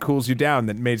blood and cools you down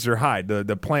that makes her hide.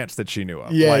 The plants that she knew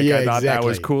of. Yeah, like, I thought exactly. that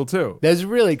was cool too. That's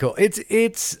really cool.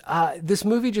 It's this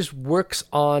movie just works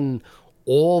on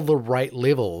all the right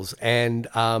levels, and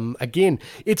again,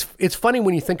 it's funny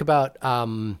when you think about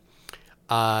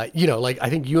like I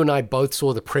think you and I both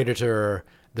saw The Predator,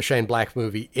 the Shane Black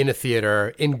movie, in a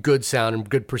theater in good sound and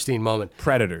good pristine moment.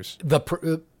 Predators.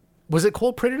 Was it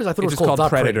called Predators? I thought it was called The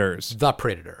Predators. The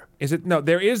Predator. Is it? No,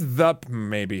 there is the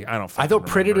maybe. I don't. I thought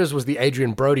Predators was the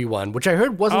Adrian Brody one, which I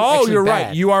heard wasn't. Oh, actually you're bad.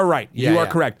 right. You are right. Yeah, you are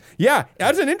yeah. correct. Yeah,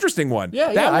 that's an interesting one. Yeah,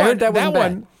 I heard that wasn't bad.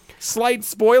 one. Slight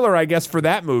spoiler, I guess, for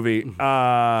that movie.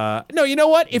 No, you know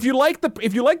what? If you like the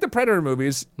Predator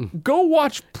movies, go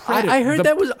watch Predator. I heard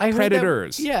that was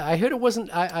Predators. I heard it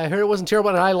wasn't. I heard it wasn't terrible,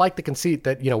 and I like the conceit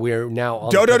that we're now.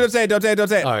 On Don't say it.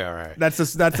 All right. That's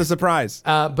a surprise.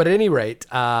 But at any rate,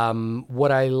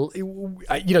 what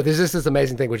there's this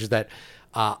amazing thing, which is that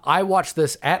I watched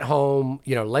this at home,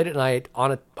 late at night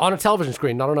on a television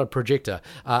screen, not on a projector.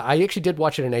 I actually did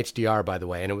watch it in HDR, by the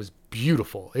way, and it was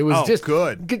beautiful. It was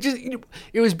good.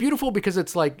 It was beautiful because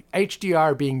it's like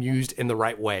HDR being used in the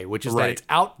right way, which is that it's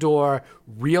outdoor,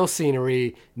 real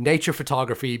scenery, nature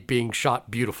photography being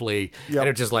shot beautifully, and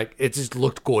it just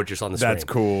looked gorgeous on the screen. That's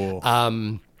cool.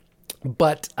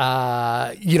 But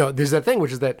there's that thing,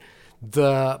 which is that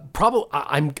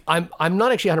I'm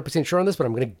not actually 100% sure on this, but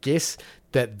I'm going to guess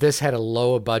that this had a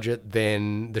lower budget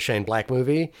than the Shane Black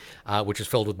movie, which is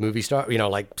filled with movie stars,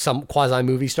 like some quasi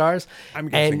movie stars. I'm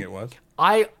guessing it was.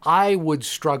 I would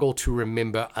struggle to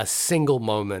remember a single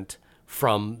moment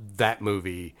from that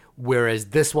movie, whereas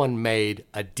this one made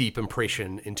a deep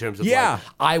impression in terms of like,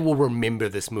 I will remember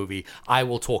this movie, I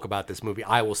will talk about this movie,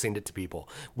 I will send it to people.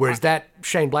 Whereas that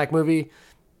Shane Black movie,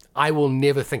 I will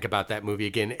never think about that movie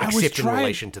again, except in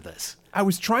relation to this. I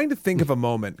was trying to think of a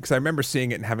moment because I remember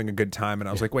seeing it and having a good time, and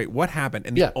I was like, "Wait, what happened?"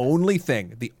 And the only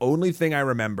thing I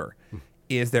remember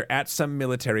is they're at some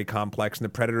military complex, and the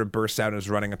Predator bursts out and is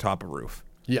running atop a roof.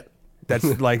 Yeah,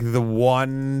 that's like the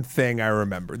one thing I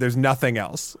remember. There's nothing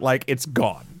else. Like it's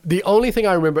gone. The thing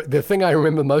I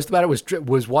remember most about it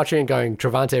was watching and going,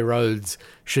 Trevante Rhodes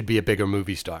should be a bigger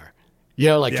movie star.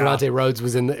 Trevante Rhodes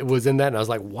was in that, and I was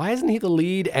like, why isn't he the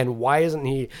lead, and why isn't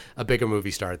he a bigger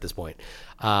movie star at this point?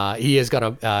 He has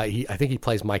got I think he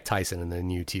plays Mike Tyson in the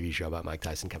new TV show about Mike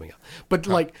Tyson coming up. But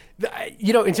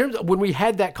in terms of when we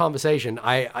had that conversation,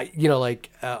 a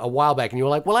while back, and you were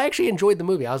like, well, I actually enjoyed the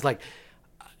movie. I was like,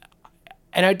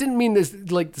 and I didn't mean this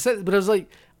but I was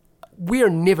like, we are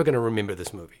never going to remember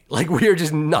this movie. Like, we are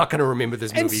just not going to remember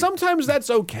this movie. And sometimes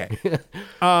that's okay.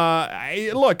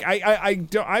 I'm going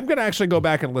to actually go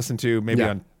back and listen to maybe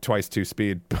on twice 2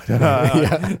 speed, but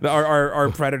our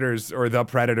Predators or The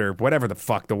Predator, whatever the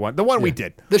fuck the one we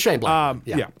did, the Shane Black.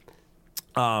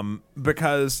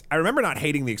 Because I remember not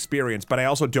hating the experience, but I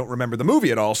also don't remember the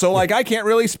movie at all. So like, I can't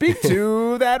really speak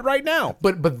to that right now.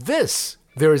 But this.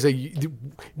 There is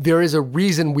a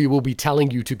reason we will be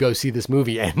telling you to go see this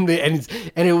movie, and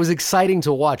it was exciting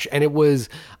to watch, and it was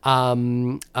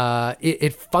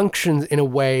it functions in a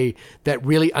way that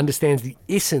really understands the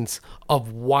essence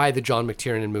of why the John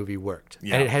McTiernan movie worked,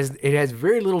 and it has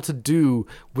very little to do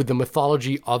with the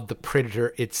mythology of the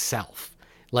Predator itself.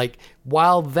 Like,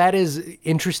 while that is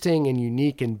interesting and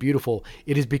unique and beautiful,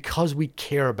 it is because we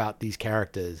care about these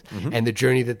characters and the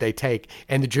journey that they take.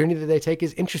 And the journey that they take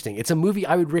is interesting. It's a movie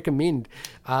I would recommend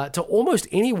to almost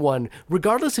anyone,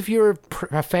 regardless if you're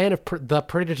a fan of The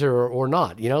Predator or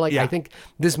not. I think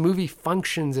this movie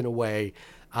functions in a way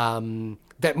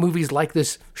that movies like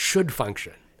this should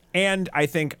function. And I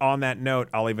think on that note,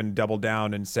 I'll even double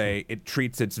down and say it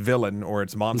treats its villain or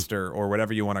its monster or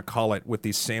whatever you want to call it with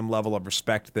the same level of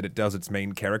respect that it does its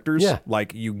main characters. Yeah.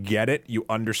 Like, you get it. You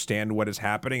understand what is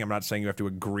happening. I'm not saying you have to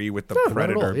agree with the Predator, not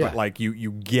at all, yeah. but like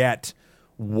you get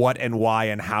what and why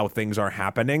and how things are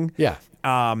happening. Yeah.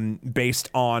 Based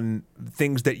on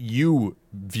things that you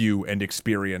view and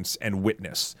experience and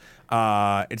witness.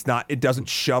 It doesn't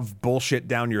shove bullshit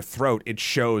down your throat. It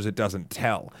shows, it doesn't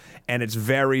tell. And it's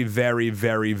very, very,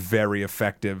 very, very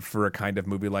effective for a kind of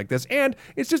movie like this. And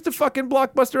it's just a fucking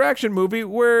blockbuster action movie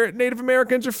where Native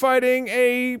Americans are fighting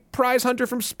a prize hunter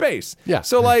from space. Yeah.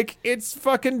 So like, it's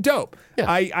fucking dope.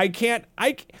 Yeah.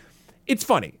 It's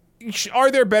funny. Are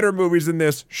there better movies than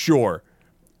this? Sure.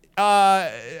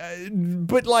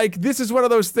 But like, this is one of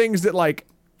those things that like,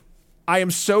 I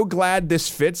am so glad this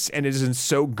fits and it isn't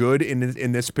so good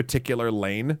in this particular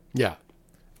lane. Yeah.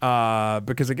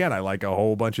 Because again, I like a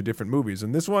whole bunch of different movies,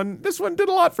 and this one did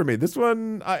a lot for me. This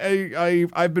one,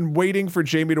 I've been waiting for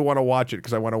Jamie to want to watch it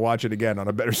because I want to watch it again on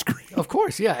a better screen. Of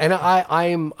course, yeah, and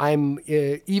I'm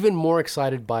even more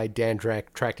excited by Dan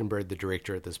Trachtenberg, the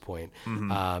director, at this point.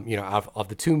 Of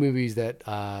the two movies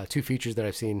two features that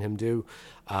I've seen him do,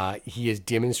 he has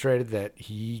demonstrated that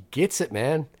he gets it,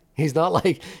 man. He's not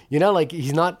like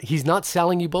he's not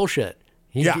selling you bullshit.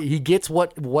 He gets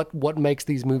what makes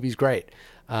these movies great.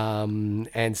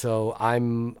 And so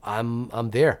I'm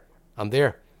there. I'm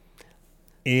there.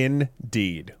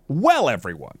 Indeed. Well,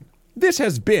 everyone, this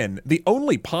has been the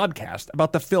only podcast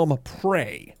about the film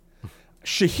Prey.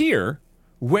 Shahir,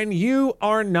 when you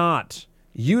are not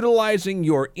utilizing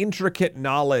your intricate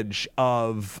knowledge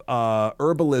of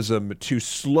herbalism to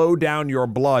slow down your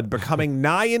blood becoming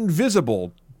nigh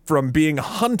invisible from being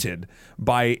hunted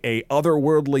by a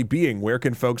otherworldly being, where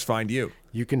can folks find you?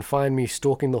 You can find me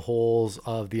stalking the halls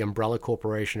of the Umbrella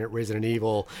Corporation at Resident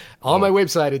Evil on my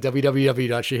website at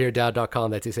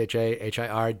www.shahirdaud.com. That's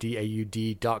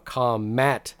SHAHIRDAUD.com.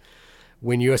 Matt,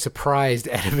 when you are surprised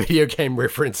at a video game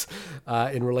reference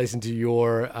in relation to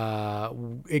your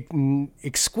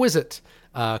exquisite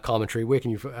commentary, where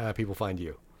can people find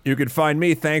you? You can find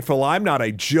me, thankful I'm not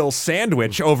a Jill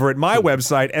sandwich, over at my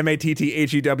website,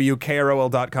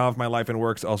 MATTHEWKROL.com, for my life and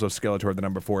works. Also, Skeletor, the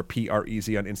number 4,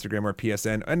 PREZ on Instagram or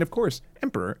PSN. And, of course,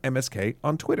 Emperor MSK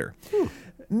on Twitter.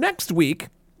 Next week,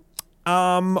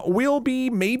 we'll be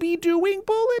maybe doing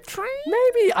Bullet Train?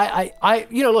 Maybe.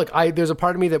 There's a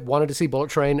part of me that wanted to see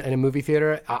Bullet Train in a movie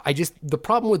theater. The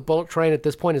problem with Bullet Train at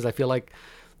this point is I feel like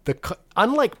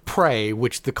unlike Prey,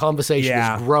 which the conversation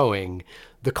is growing,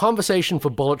 the conversation for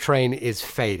Bullet Train is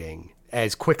fading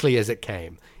as quickly as it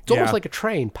came. It's almost like a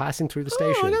train passing through the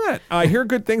station. Oh, look at that. I hear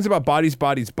good things about Bodies,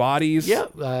 Bodies, Bodies. Yeah,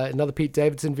 another Pete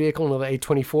Davidson vehicle, another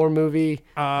A24 movie.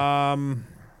 I don't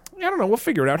know. We'll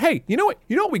figure it out. Hey, you know what?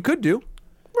 You know what we could do?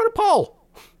 Run a poll.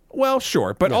 Well,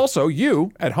 sure. But also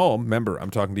you at home, remember,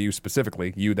 I'm talking to you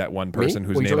specifically, you, that one person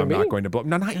whose name I'm not going to blow.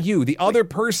 No, not you, the other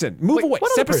person. Move away.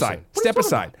 Step aside. Step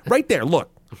aside. Right there. Look.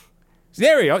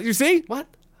 There you go. You see? What?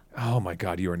 Oh, my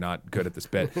God. You are not good at this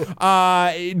bit.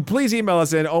 Please email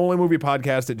us in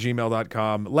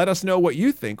onlymoviepodcast@gmail.com. Let us know what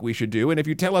you think we should do. And if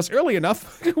you tell us early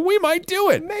enough, we might do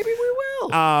it. Maybe we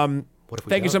will.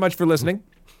 Thank you so much for listening.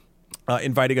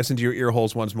 Inviting us into your ear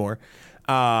holes once more.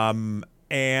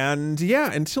 And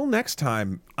yeah, until next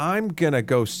time, I'm going to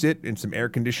go sit in some air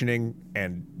conditioning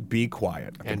and be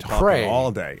quiet. I've been talking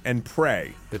all day and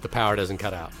pray that the power doesn't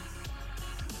cut out.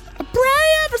 I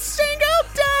pray every single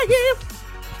day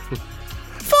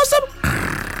for some.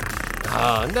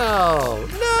 Oh, no.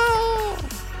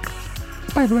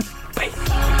 Bye, everyone. Bye.